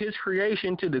uses His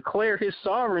creation to declare His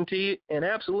sovereignty and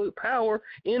absolute power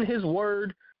in His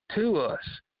Word to us.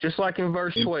 Just like in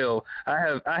verse 12,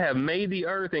 I have made the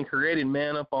earth and created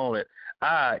man upon it.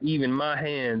 I, even my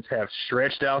hands, have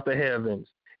stretched out the heavens,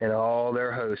 and all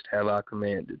their host have I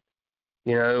commanded.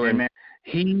 And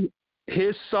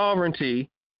His sovereignty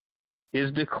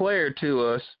is declared to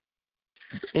us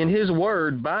in His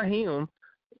Word by Him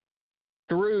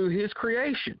through His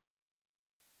creation.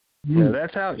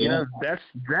 That's how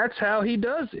that's how He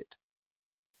does it.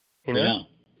 Yeah.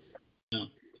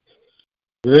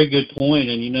 Very good point.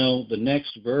 And the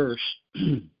next verse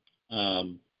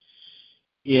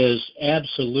is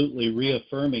absolutely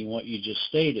reaffirming what you just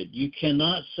stated. You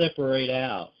cannot separate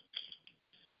out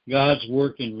God's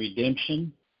work in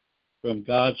redemption from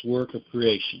God's work of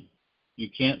creation. You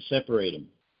can't separate them.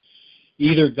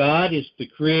 Either God is the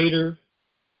creator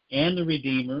and the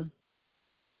redeemer,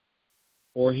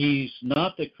 or He's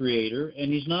not the creator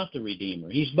and He's not the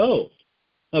redeemer. He's both.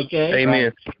 Okay?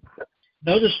 Amen.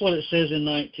 Notice what it says in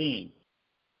 19.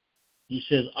 He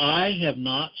says, I have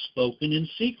not spoken in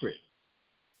secret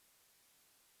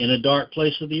in a dark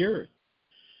place of the earth.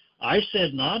 I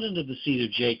said not unto the seed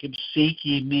of Jacob, seek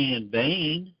ye me in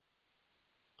vain.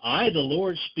 I, the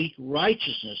Lord, speak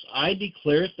righteousness. I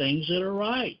declare things that are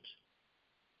right.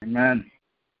 Amen.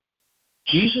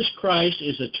 Jesus Christ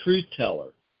is a truth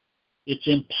teller. It's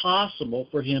impossible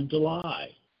for Him to lie.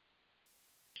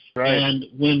 Right. And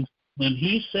when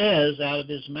He says out of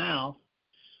His mouth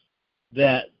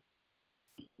that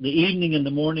the evening and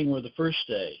the morning were the first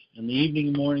day, and the evening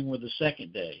and morning were the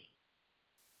second day,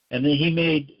 and then He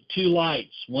made two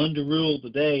lights, one to rule the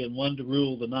day and one to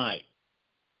rule the night.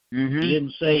 Mm-hmm. He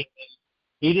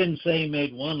didn't say He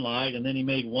made one light and then He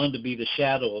made one to be the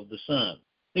shadow of the sun.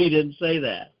 He didn't say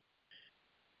that.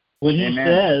 When He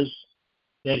says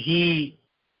that He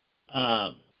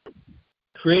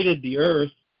created the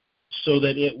earth so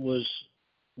that it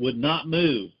would not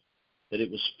move, that it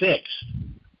was fixed,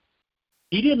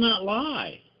 He did not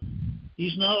lie.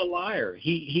 He's not a liar.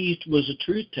 He was a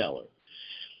truth teller.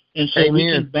 And so we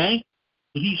can bank.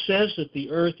 When He says that the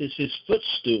earth is His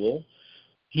footstool,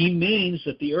 He means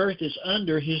that the earth is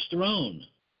under His throne,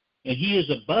 and He is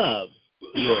above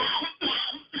the earth.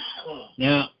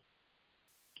 Now,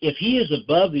 if He is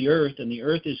above the earth and the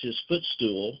earth is His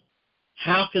footstool,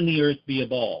 how can the earth be a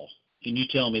ball? Can you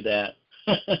tell me that?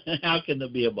 How can there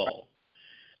be a ball?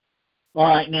 All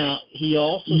right, now, He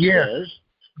also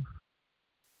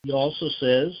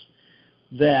says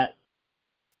that,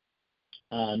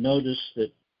 notice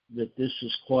that this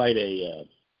is quite a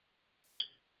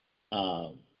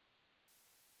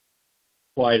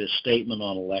statement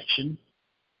on election.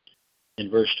 In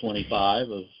verse 25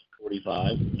 of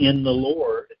 45, in the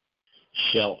Lord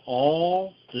shall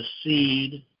all the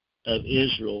seed of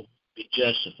Israel be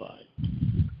justified.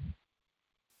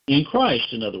 In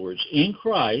Christ, in other words, in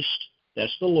Christ,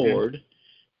 that's the Lord,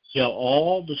 shall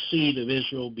all the seed of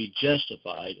Israel be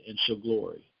justified and shall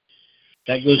glory.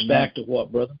 That goes back to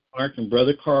what Brother Mark and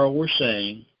Brother Carl were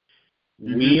saying.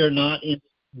 We are not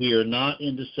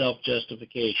into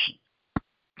self-justification.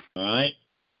 All right?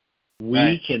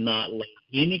 We cannot lay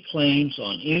any claims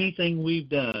on anything we've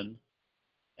done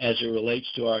as it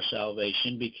relates to our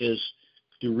salvation, because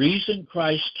the reason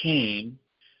Christ came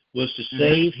was to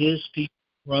save His people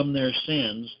from their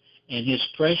sins, and His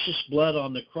precious blood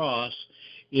on the cross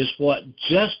is what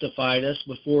justified us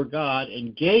before God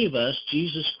and gave us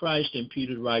Jesus Christ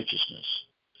imputed righteousness.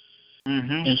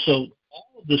 Mm-hmm. And so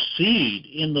all the seed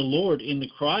in the Lord, in the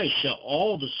Christ, shall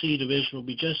all the seed of Israel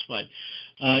be justified.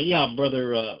 Yeah,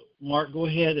 Brother Mark, go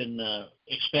ahead and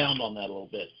expound on that a little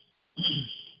bit.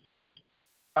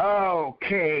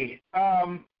 Okay.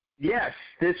 Yes,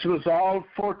 this was all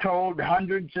foretold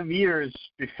hundreds of years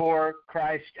before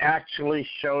Christ actually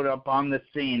showed up on the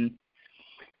scene.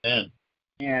 Amen.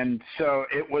 And so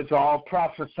it was all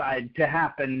prophesied to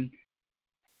happen,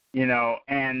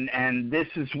 and this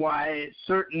is why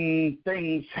certain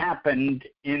things happened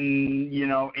in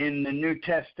the New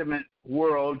Testament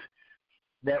world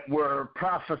that were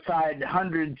prophesied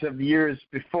hundreds of years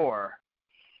before.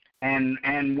 And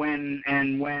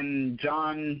when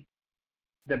John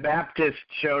the Baptist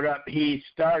showed up, he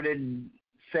started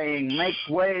saying, make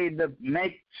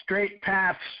straight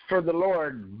paths for the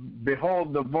Lord.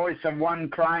 Behold, the voice of one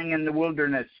crying in the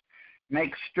wilderness,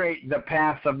 make straight the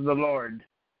path of the Lord.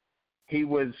 He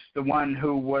was the one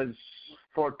who was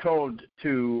foretold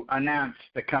to announce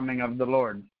the coming of the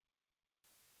Lord.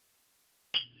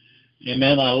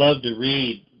 Amen. I love to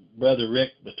read Brother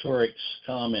Rick Batorik's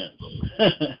comments.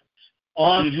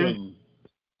 Awesome. Mm-hmm.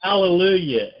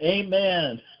 Hallelujah.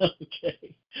 Amen.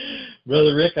 Okay.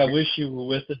 Brother Rick, I wish you were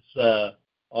with us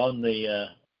on the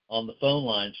phone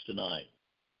lines tonight.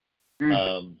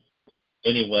 Mm-hmm.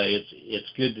 Anyway,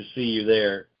 it's good to see you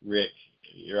there, Rick.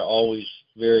 You're always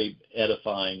very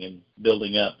edifying and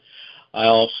building up. I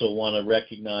also want to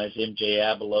recognize MJ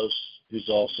Abelos, who's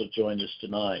also joined us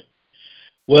tonight.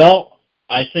 Well,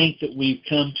 I think that we've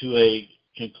come to a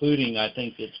concluding. I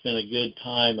think it's been a good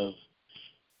time of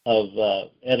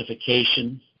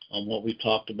edification on what we've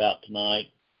talked about tonight.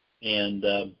 And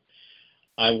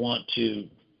I want to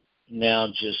now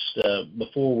just,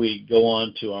 before we go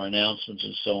on to our announcements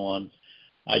and so on,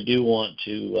 I do want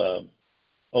to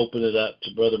open it up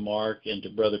to Brother Mark and to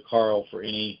Brother Carl for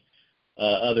any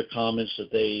other comments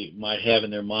that they might have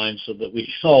in their minds, so that we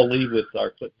can all leave with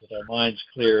our minds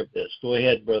clear of this. Go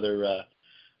ahead, Brother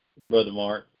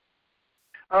Mark.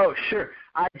 Oh, sure.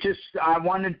 I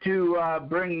wanted to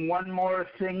bring one more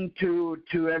thing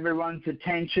to everyone's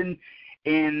attention.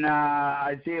 In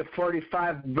Isaiah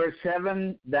 45, verse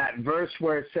 7, that verse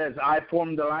where it says, I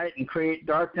form the light and create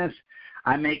darkness,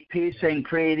 I make peace and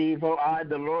create evil, I,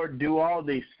 the Lord, do all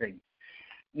these things.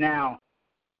 Now,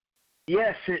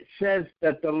 yes, it says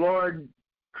that the Lord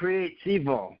creates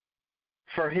evil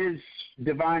for his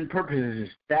divine purposes.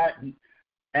 That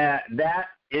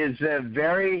is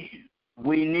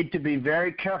we need to be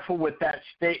very careful with that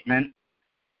statement,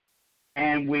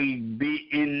 and we be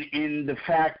in the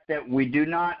fact that we do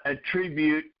not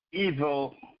attribute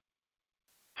evil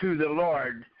to the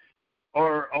Lord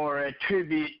or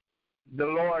attribute the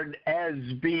Lord as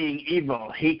being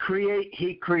evil.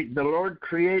 The Lord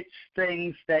creates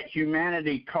things that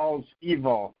humanity calls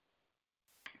evil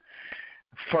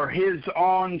for his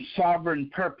own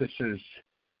sovereign purposes.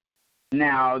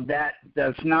 Now, that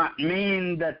does not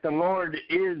mean that the Lord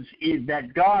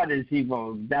that God is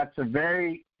evil. That's a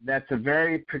very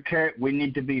precarious. We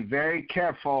need to be very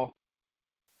careful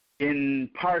in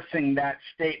parsing that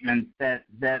statement that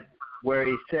where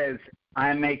he says,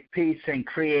 I make peace and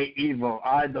create evil.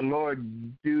 I, the Lord,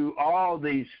 do all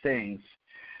these things.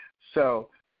 So,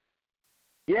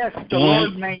 yes, the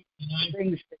Lord makes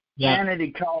things that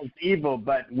humanity calls evil,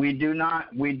 but we do not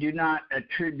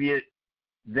attribute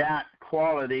that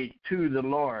quality to the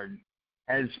Lord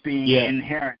as being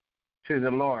inherent to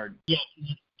the Lord. Yeah.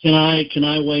 Can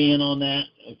I weigh in on that?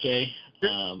 Okay.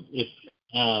 If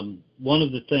one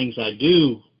of the things I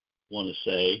do want to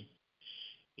say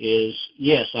is,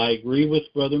 yes, I agree with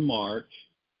Brother Mark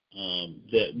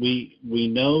that we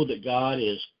know that God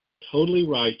is totally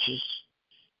righteous.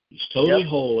 He's totally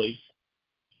holy.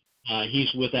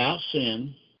 He's without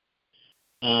sin.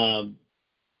 And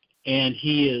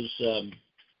he is,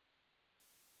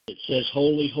 it says,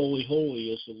 holy, holy, holy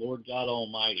is the Lord God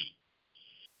Almighty.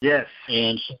 Yes.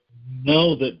 And so we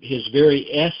know that his very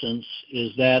essence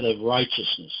is that of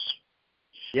righteousness.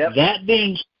 Yep. That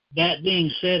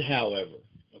being said, however,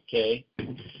 okay,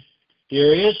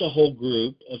 there is a whole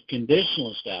group of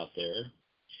conditionalists out there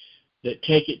that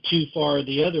take it too far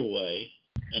the other way,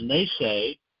 and they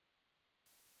say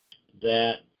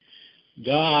that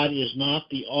God is not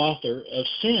the author of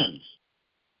sin.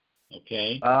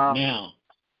 Okay? Now,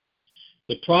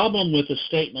 the problem with a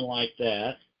statement like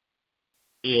that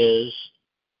is,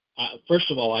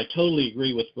 first of all, I totally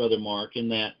agree with Brother Mark in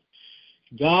that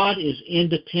God is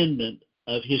independent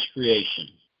of his creation.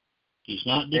 He's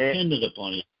not dependent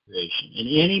upon his creation in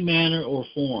any manner or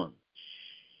form.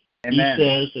 Amen. He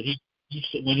says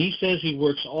that when he says he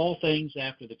works all things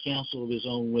after the counsel of his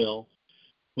own will,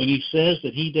 when he says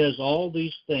that he does all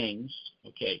these things,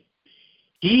 okay,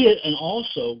 he is, and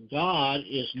also God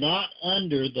is not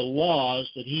under the laws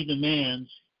that he demands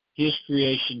his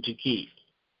creation to keep.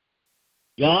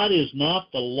 God is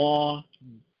not the law.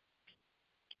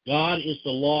 God is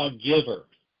the lawgiver,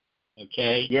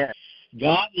 okay? Yes.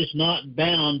 God is not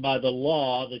bound by the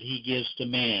law that he gives to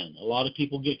man. A lot of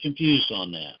people get confused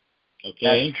on that,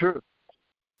 okay? That's true.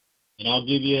 And I'll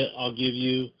give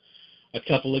you a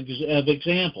couple of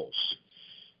examples.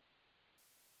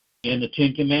 In the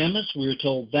Ten Commandments, we are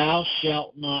told, "Thou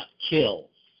shalt not kill."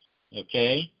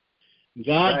 Okay,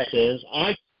 God says,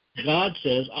 "I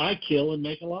kill and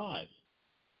make alive."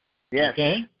 Yes.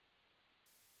 Okay.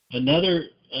 Another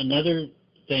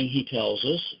thing he tells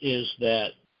us is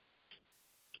that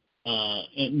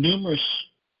in numerous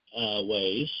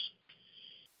ways,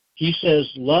 he says,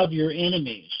 "Love your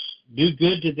enemies, do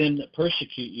good to them that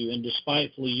persecute you and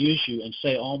despitefully use you, and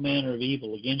say all manner of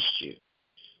evil against you."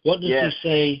 What does he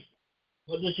say?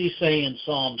 What does he say in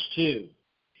Psalms 2?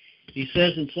 He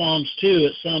says in Psalms 2,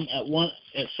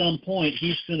 at some point,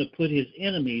 he's going to put his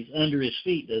enemies under his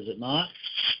feet, does it not?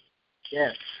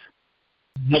 Yes.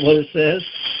 Is that what it says?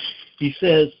 He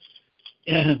says,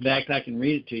 in fact, I can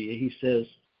read it to you. He says,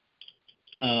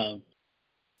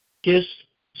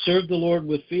 serve the Lord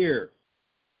with fear.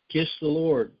 Kiss the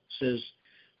Lord. Says,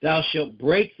 "Thou shalt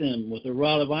break them with a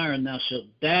rod of iron. Thou shalt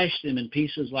dash them in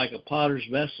pieces like a potter's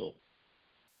vessel."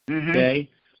 Mm-hmm. Okay?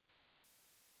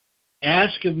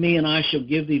 "Ask of me, and I shall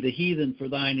give thee the heathen for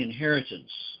thine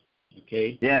inheritance."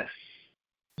 Okay? Yes.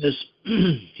 Says,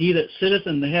 "He that sitteth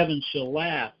in the heavens shall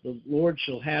laugh. The Lord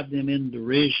shall have them in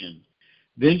derision.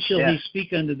 Then shall he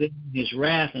speak unto them in his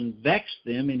wrath, and vex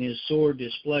them in his sore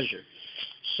displeasure."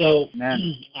 So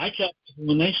I tell people,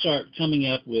 when they start coming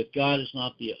up with God is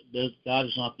not the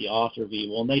author of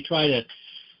evil, and they try to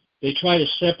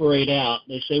separate out.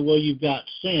 They say, "Well, you've got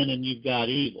sin and you've got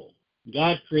evil.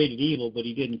 God created evil, but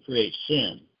he didn't create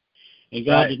sin, and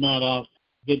God is not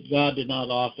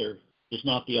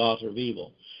the author of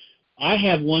evil." I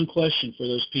have one question for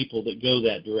those people that go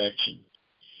that direction.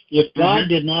 If God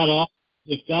did not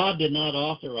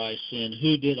authorize sin,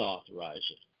 who did authorize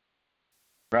it?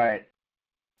 Right.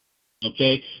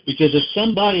 Okay? Because if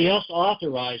somebody else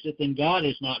authorized it, then God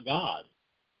is not God.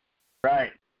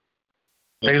 Right.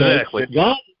 Okay? Exactly.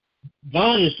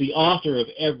 God is the author of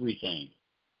everything.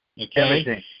 Okay?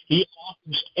 Everything. He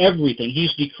authors everything.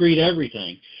 He's decreed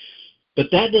everything. But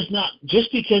that does not,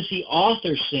 just because he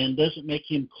authors sin doesn't make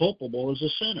him culpable as a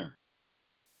sinner.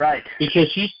 Right.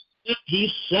 Because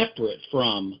he's separate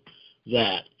from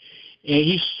that. And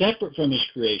he's separate from his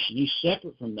creation. He's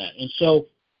separate from that. And so,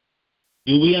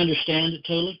 do we understand it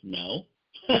totally? No.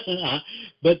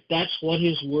 But that's what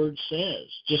his word says.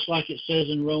 Just like it says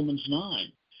in Romans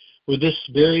 9. "For this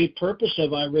very purpose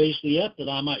have I raised thee up, that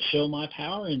I might show my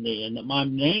power in thee, and that my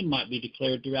name might be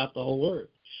declared throughout the whole earth."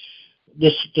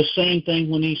 The same thing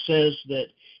when he says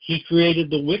that he created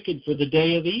the wicked for the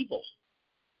day of evil.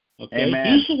 Okay?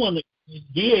 Amen. He's the one that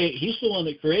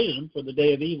created them for the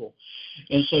day of evil.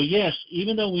 And so, yes,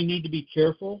 even though we need to be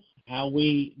careful how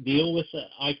we deal with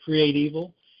I create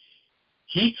evil,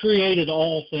 he created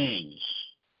all things,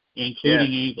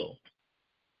 including evil.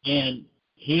 And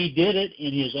he did it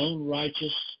in his own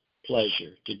righteous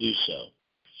pleasure to do so.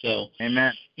 So,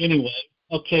 Amen. Anyway,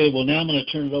 okay, well, now I'm going to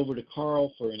turn it over to Carl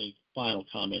for any final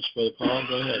comments. Brother Carl,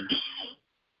 go ahead.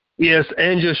 Yes,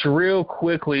 and just real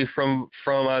quickly from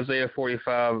Isaiah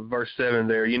 45, verse 7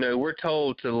 there, we're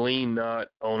told to lean not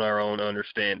on our own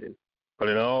understanding, but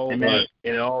in all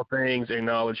things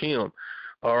acknowledge him.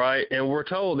 All right, and we're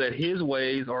told that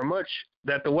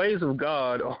that the ways of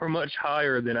God are much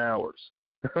higher than ours.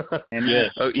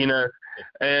 Yes.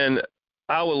 And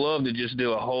I would love to just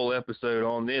do a whole episode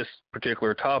on this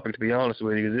particular topic, to be honest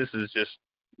with you, because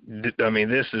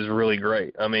this is really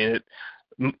great. I mean,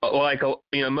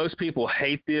 most people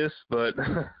hate this, but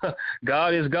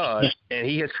God is God, and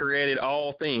he has created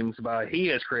all things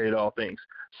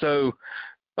So,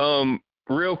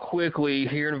 real quickly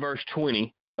here in verse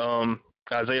 20,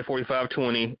 Isaiah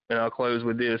 45:20, and I'll close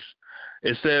with this.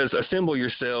 It says, "Assemble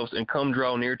yourselves and come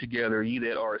draw near together, ye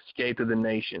that are escaped of the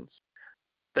nations.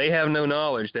 They have no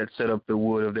knowledge that set up the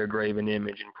wood of their graven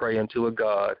image and pray unto a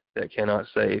God that cannot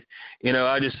save."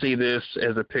 I just see this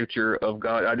as a picture of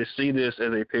God. I just see this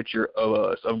as a picture of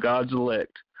us, of God's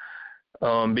elect,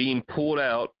 being pulled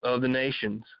out of the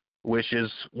nations, which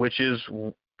is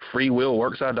free will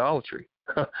works idolatry.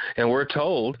 And we're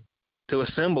told to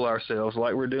assemble ourselves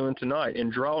like we're doing tonight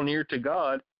and draw near to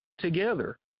God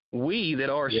together. We that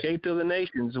are escaped of the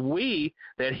nations, we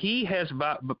that he has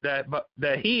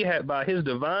that he had by his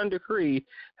divine decree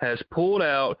has pulled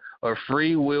out of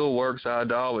free will works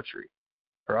idolatry,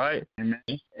 right?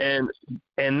 Amen.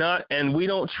 And we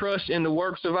don't trust in the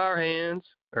works of our hands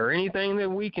or anything that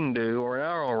we can do or in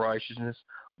our own righteousness,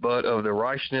 but of the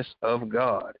righteousness of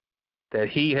God that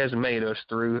he has made us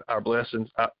through our blessings,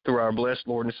 through our blessed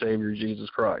Lord and Savior Jesus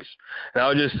Christ. And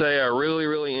I'll just say I really,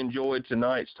 really enjoyed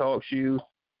tonight's talk show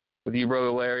with you, Brother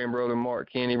Larry, and Brother Mark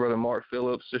Kenny, Brother Mark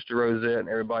Phillips, Sister Rosette, and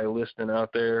everybody listening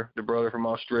out there, the brother from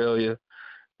Australia.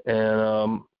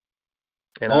 And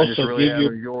I just really have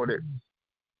enjoyed it.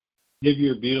 Give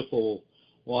your beautiful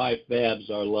wife,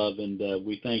 Babs, our love, and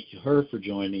we thank her for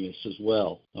joining us as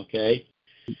well, okay?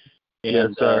 And, yes,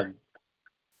 sir.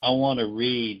 I want to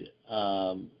read,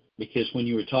 because when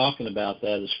you were talking about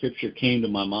that, a scripture came to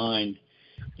my mind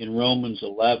in Romans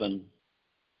 11,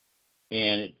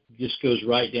 and it just goes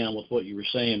right down with what you were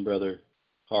saying, Brother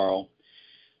Carl.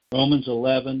 Romans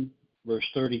 11, verse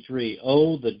 33,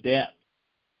 Oh, the depth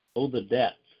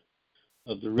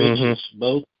of the riches,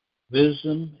 both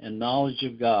wisdom and knowledge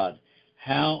of God.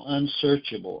 How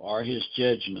unsearchable are his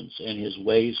judgments and his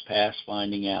ways past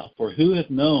finding out. For who hath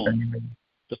known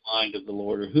the mind of the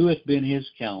Lord, or who hath been his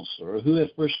counselor, or who hath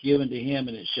first given to him,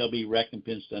 and it shall be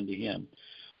recompensed unto him?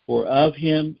 For of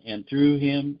him, and through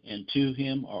him, and to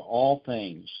him are all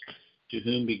things, to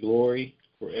whom be glory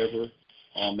forever.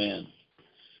 Amen.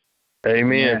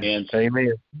 Amen. And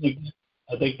Amen.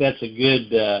 I think that's a good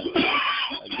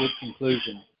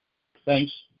conclusion.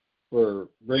 Thanks for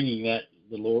bringing that,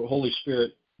 the Lord, Holy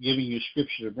Spirit giving you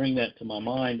scripture to bring that to my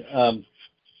mind. I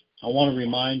want to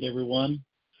remind everyone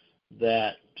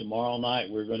that tomorrow night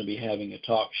we're going to be having a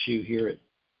talk show here at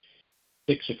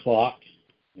 6 o'clock.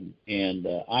 And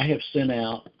I have sent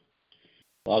out,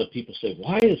 a lot of people say,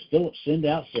 why does Philip send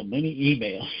out so many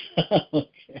emails?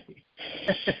 Okay.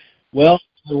 Well,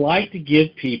 I like to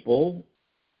give people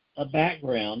a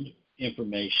background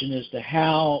information as to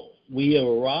how we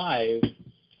arrive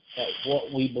at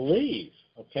what we believe,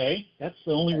 okay? That's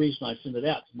the only reason I send it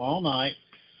out. Tomorrow night,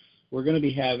 we're going to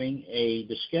be having a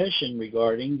discussion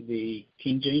regarding the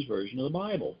King James Version of the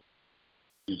Bible.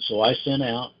 And so I sent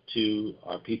out to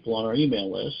our people on our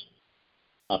email list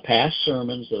past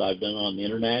sermons that I've done on the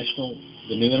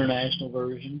New International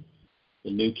Version,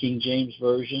 the New King James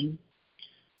Version,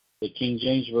 the King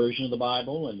James Version of the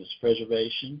Bible and its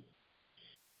preservation.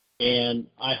 And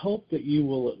I hope that you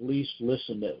will at least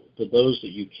listen to those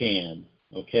that you can,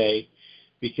 okay?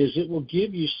 Because it will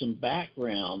give you some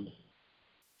background,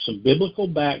 some biblical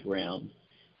background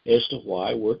as to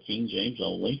why we're King James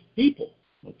only people.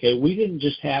 Okay, we didn't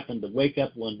just happen to wake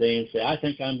up one day and say, I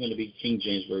think I'm going to be King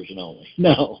James Version only.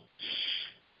 No.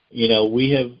 You know, we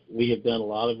have done a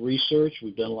lot of research.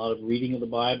 We've done a lot of reading of the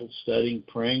Bible, studying,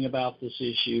 praying about this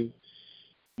issue.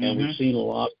 And we've seen a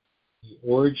lot of the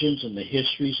origins and the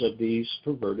histories of these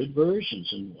perverted versions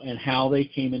and how they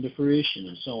came into fruition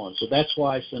and so on. So that's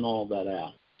why I sent all that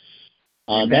out.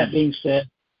 That being said,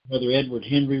 Brother Edward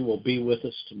Henry will be with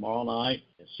us tomorrow night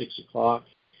at 6 o'clock.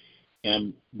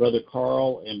 And Brother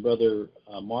Carl and Brother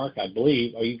Mark, I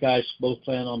believe, are you guys both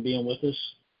planning on being with us?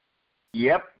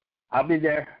 Yep, I'll be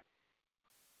there.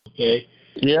 Okay.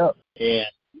 Yep. And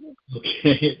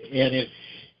okay,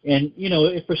 and you know,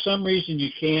 if for some reason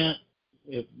you can't,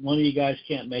 if one of you guys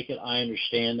can't make it, I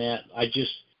understand that. I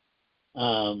just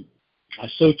I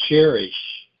so cherish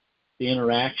the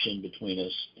interaction between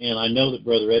us, and I know that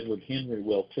Brother Edward Henry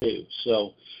will too.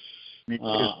 So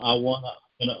I want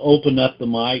to open up the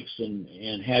mics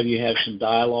and have you have some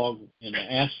dialogue and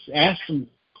ask some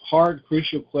hard,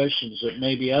 crucial questions that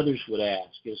maybe others would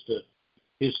ask as to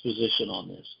his position on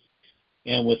this.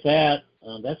 And with that,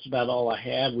 that's about all I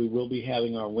have. We will be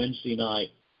having our Wednesday night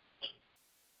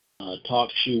talk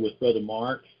show with Brother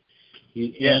Mark.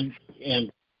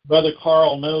 And Brother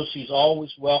Carl knows he's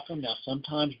always welcome. Now,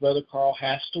 sometimes Brother Carl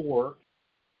has to work,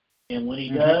 and when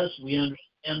he does, we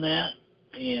understand that.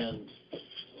 And,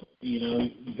 you know,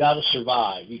 you got to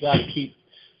survive. You got to keep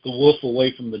the wolf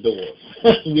away from the door.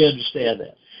 We understand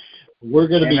that. We're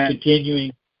going to be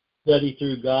continuing study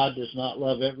through God does not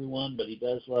love everyone, but he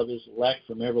does love his elect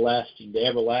from everlasting to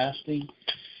everlasting.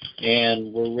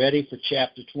 And we're ready for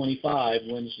chapter 25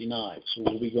 Wednesday night, so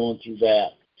we'll be going through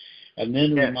that. And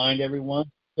then remind everyone,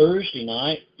 Thursday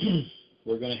night,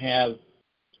 we're going to have a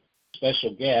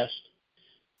special guest.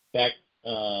 In fact,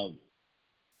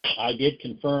 I did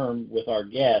confirm with our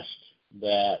guest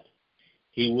that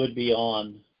he would be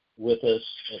on with us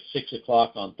at 6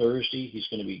 o'clock on Thursday. He's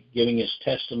going to be giving his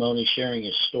testimony, sharing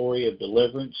his story of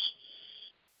deliverance.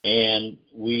 and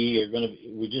we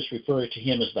just refer to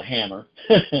him as the Hammer.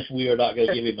 We are not going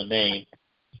to give him a name.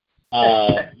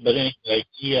 But anyway,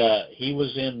 he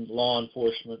was in law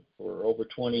enforcement for over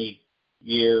 20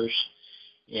 years,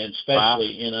 and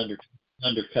especially in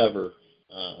undercover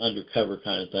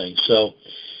kind of thing. So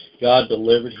God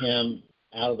delivered him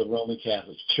out of the Roman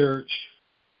Catholic Church.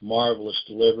 Marvelous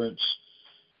deliverance.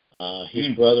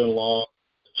 His brother-in-law,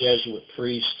 Jesuit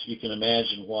priest, you can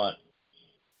imagine what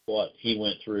he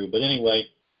went through. But anyway,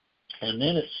 and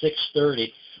then at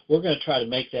 6:30, we're going to try to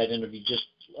make that interview just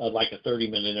like a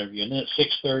 30-minute interview. And then at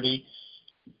 6:30,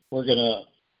 we're going to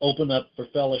open up for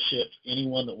fellowship.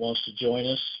 Anyone that wants to join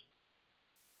us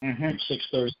from 6:30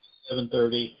 to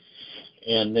 7:30,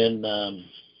 and then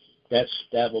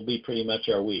that will be pretty much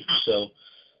our week. So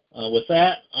with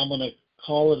that, I'm going to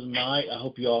call it a night. I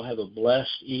hope you all have a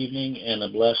blessed evening and a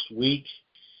blessed week,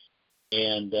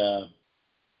 and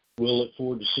we'll look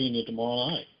forward to seeing you tomorrow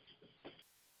night.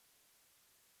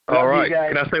 All right.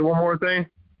 Can I say one more thing?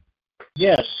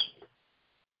 Yes.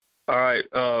 All right.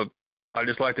 I'd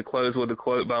just like to close with a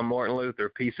quote by Martin Luther: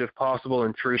 "Peace if possible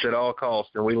and truth at all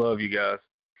costs." And we love you guys.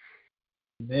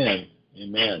 Amen.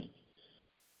 Amen.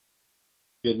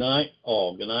 Good night,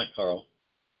 all. Good night, Carl.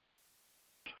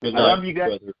 Good night, I love you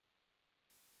guys. brother.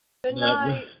 Good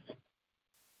night.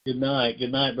 Good night.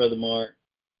 Good night, Brother Mark.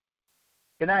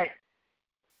 Good night.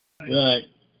 Good night.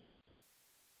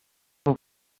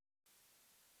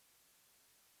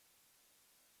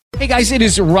 Hey guys, it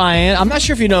is Ryan. I'm not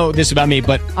sure if you know this about me,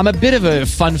 but I'm a bit of a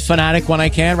fun fanatic when I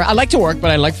can. I like to work,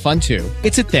 but I like fun too.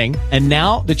 It's a thing. And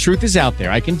now the truth is out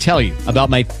there. I can tell you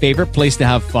about my favorite place to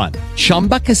have fun.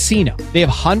 Chumba Casino. They have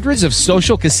hundreds of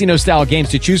social casino style games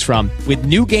to choose from with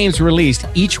new games released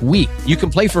each week. You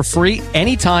can play for free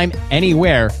anytime,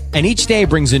 anywhere. And each day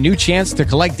brings a new chance to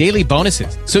collect daily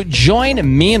bonuses. So join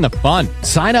me in the fun.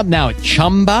 Sign up now at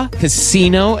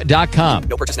ChumbaCasino.com.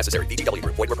 No purchase necessary. VGW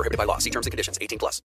Group. Void where prohibited by law. See terms and conditions. 18+.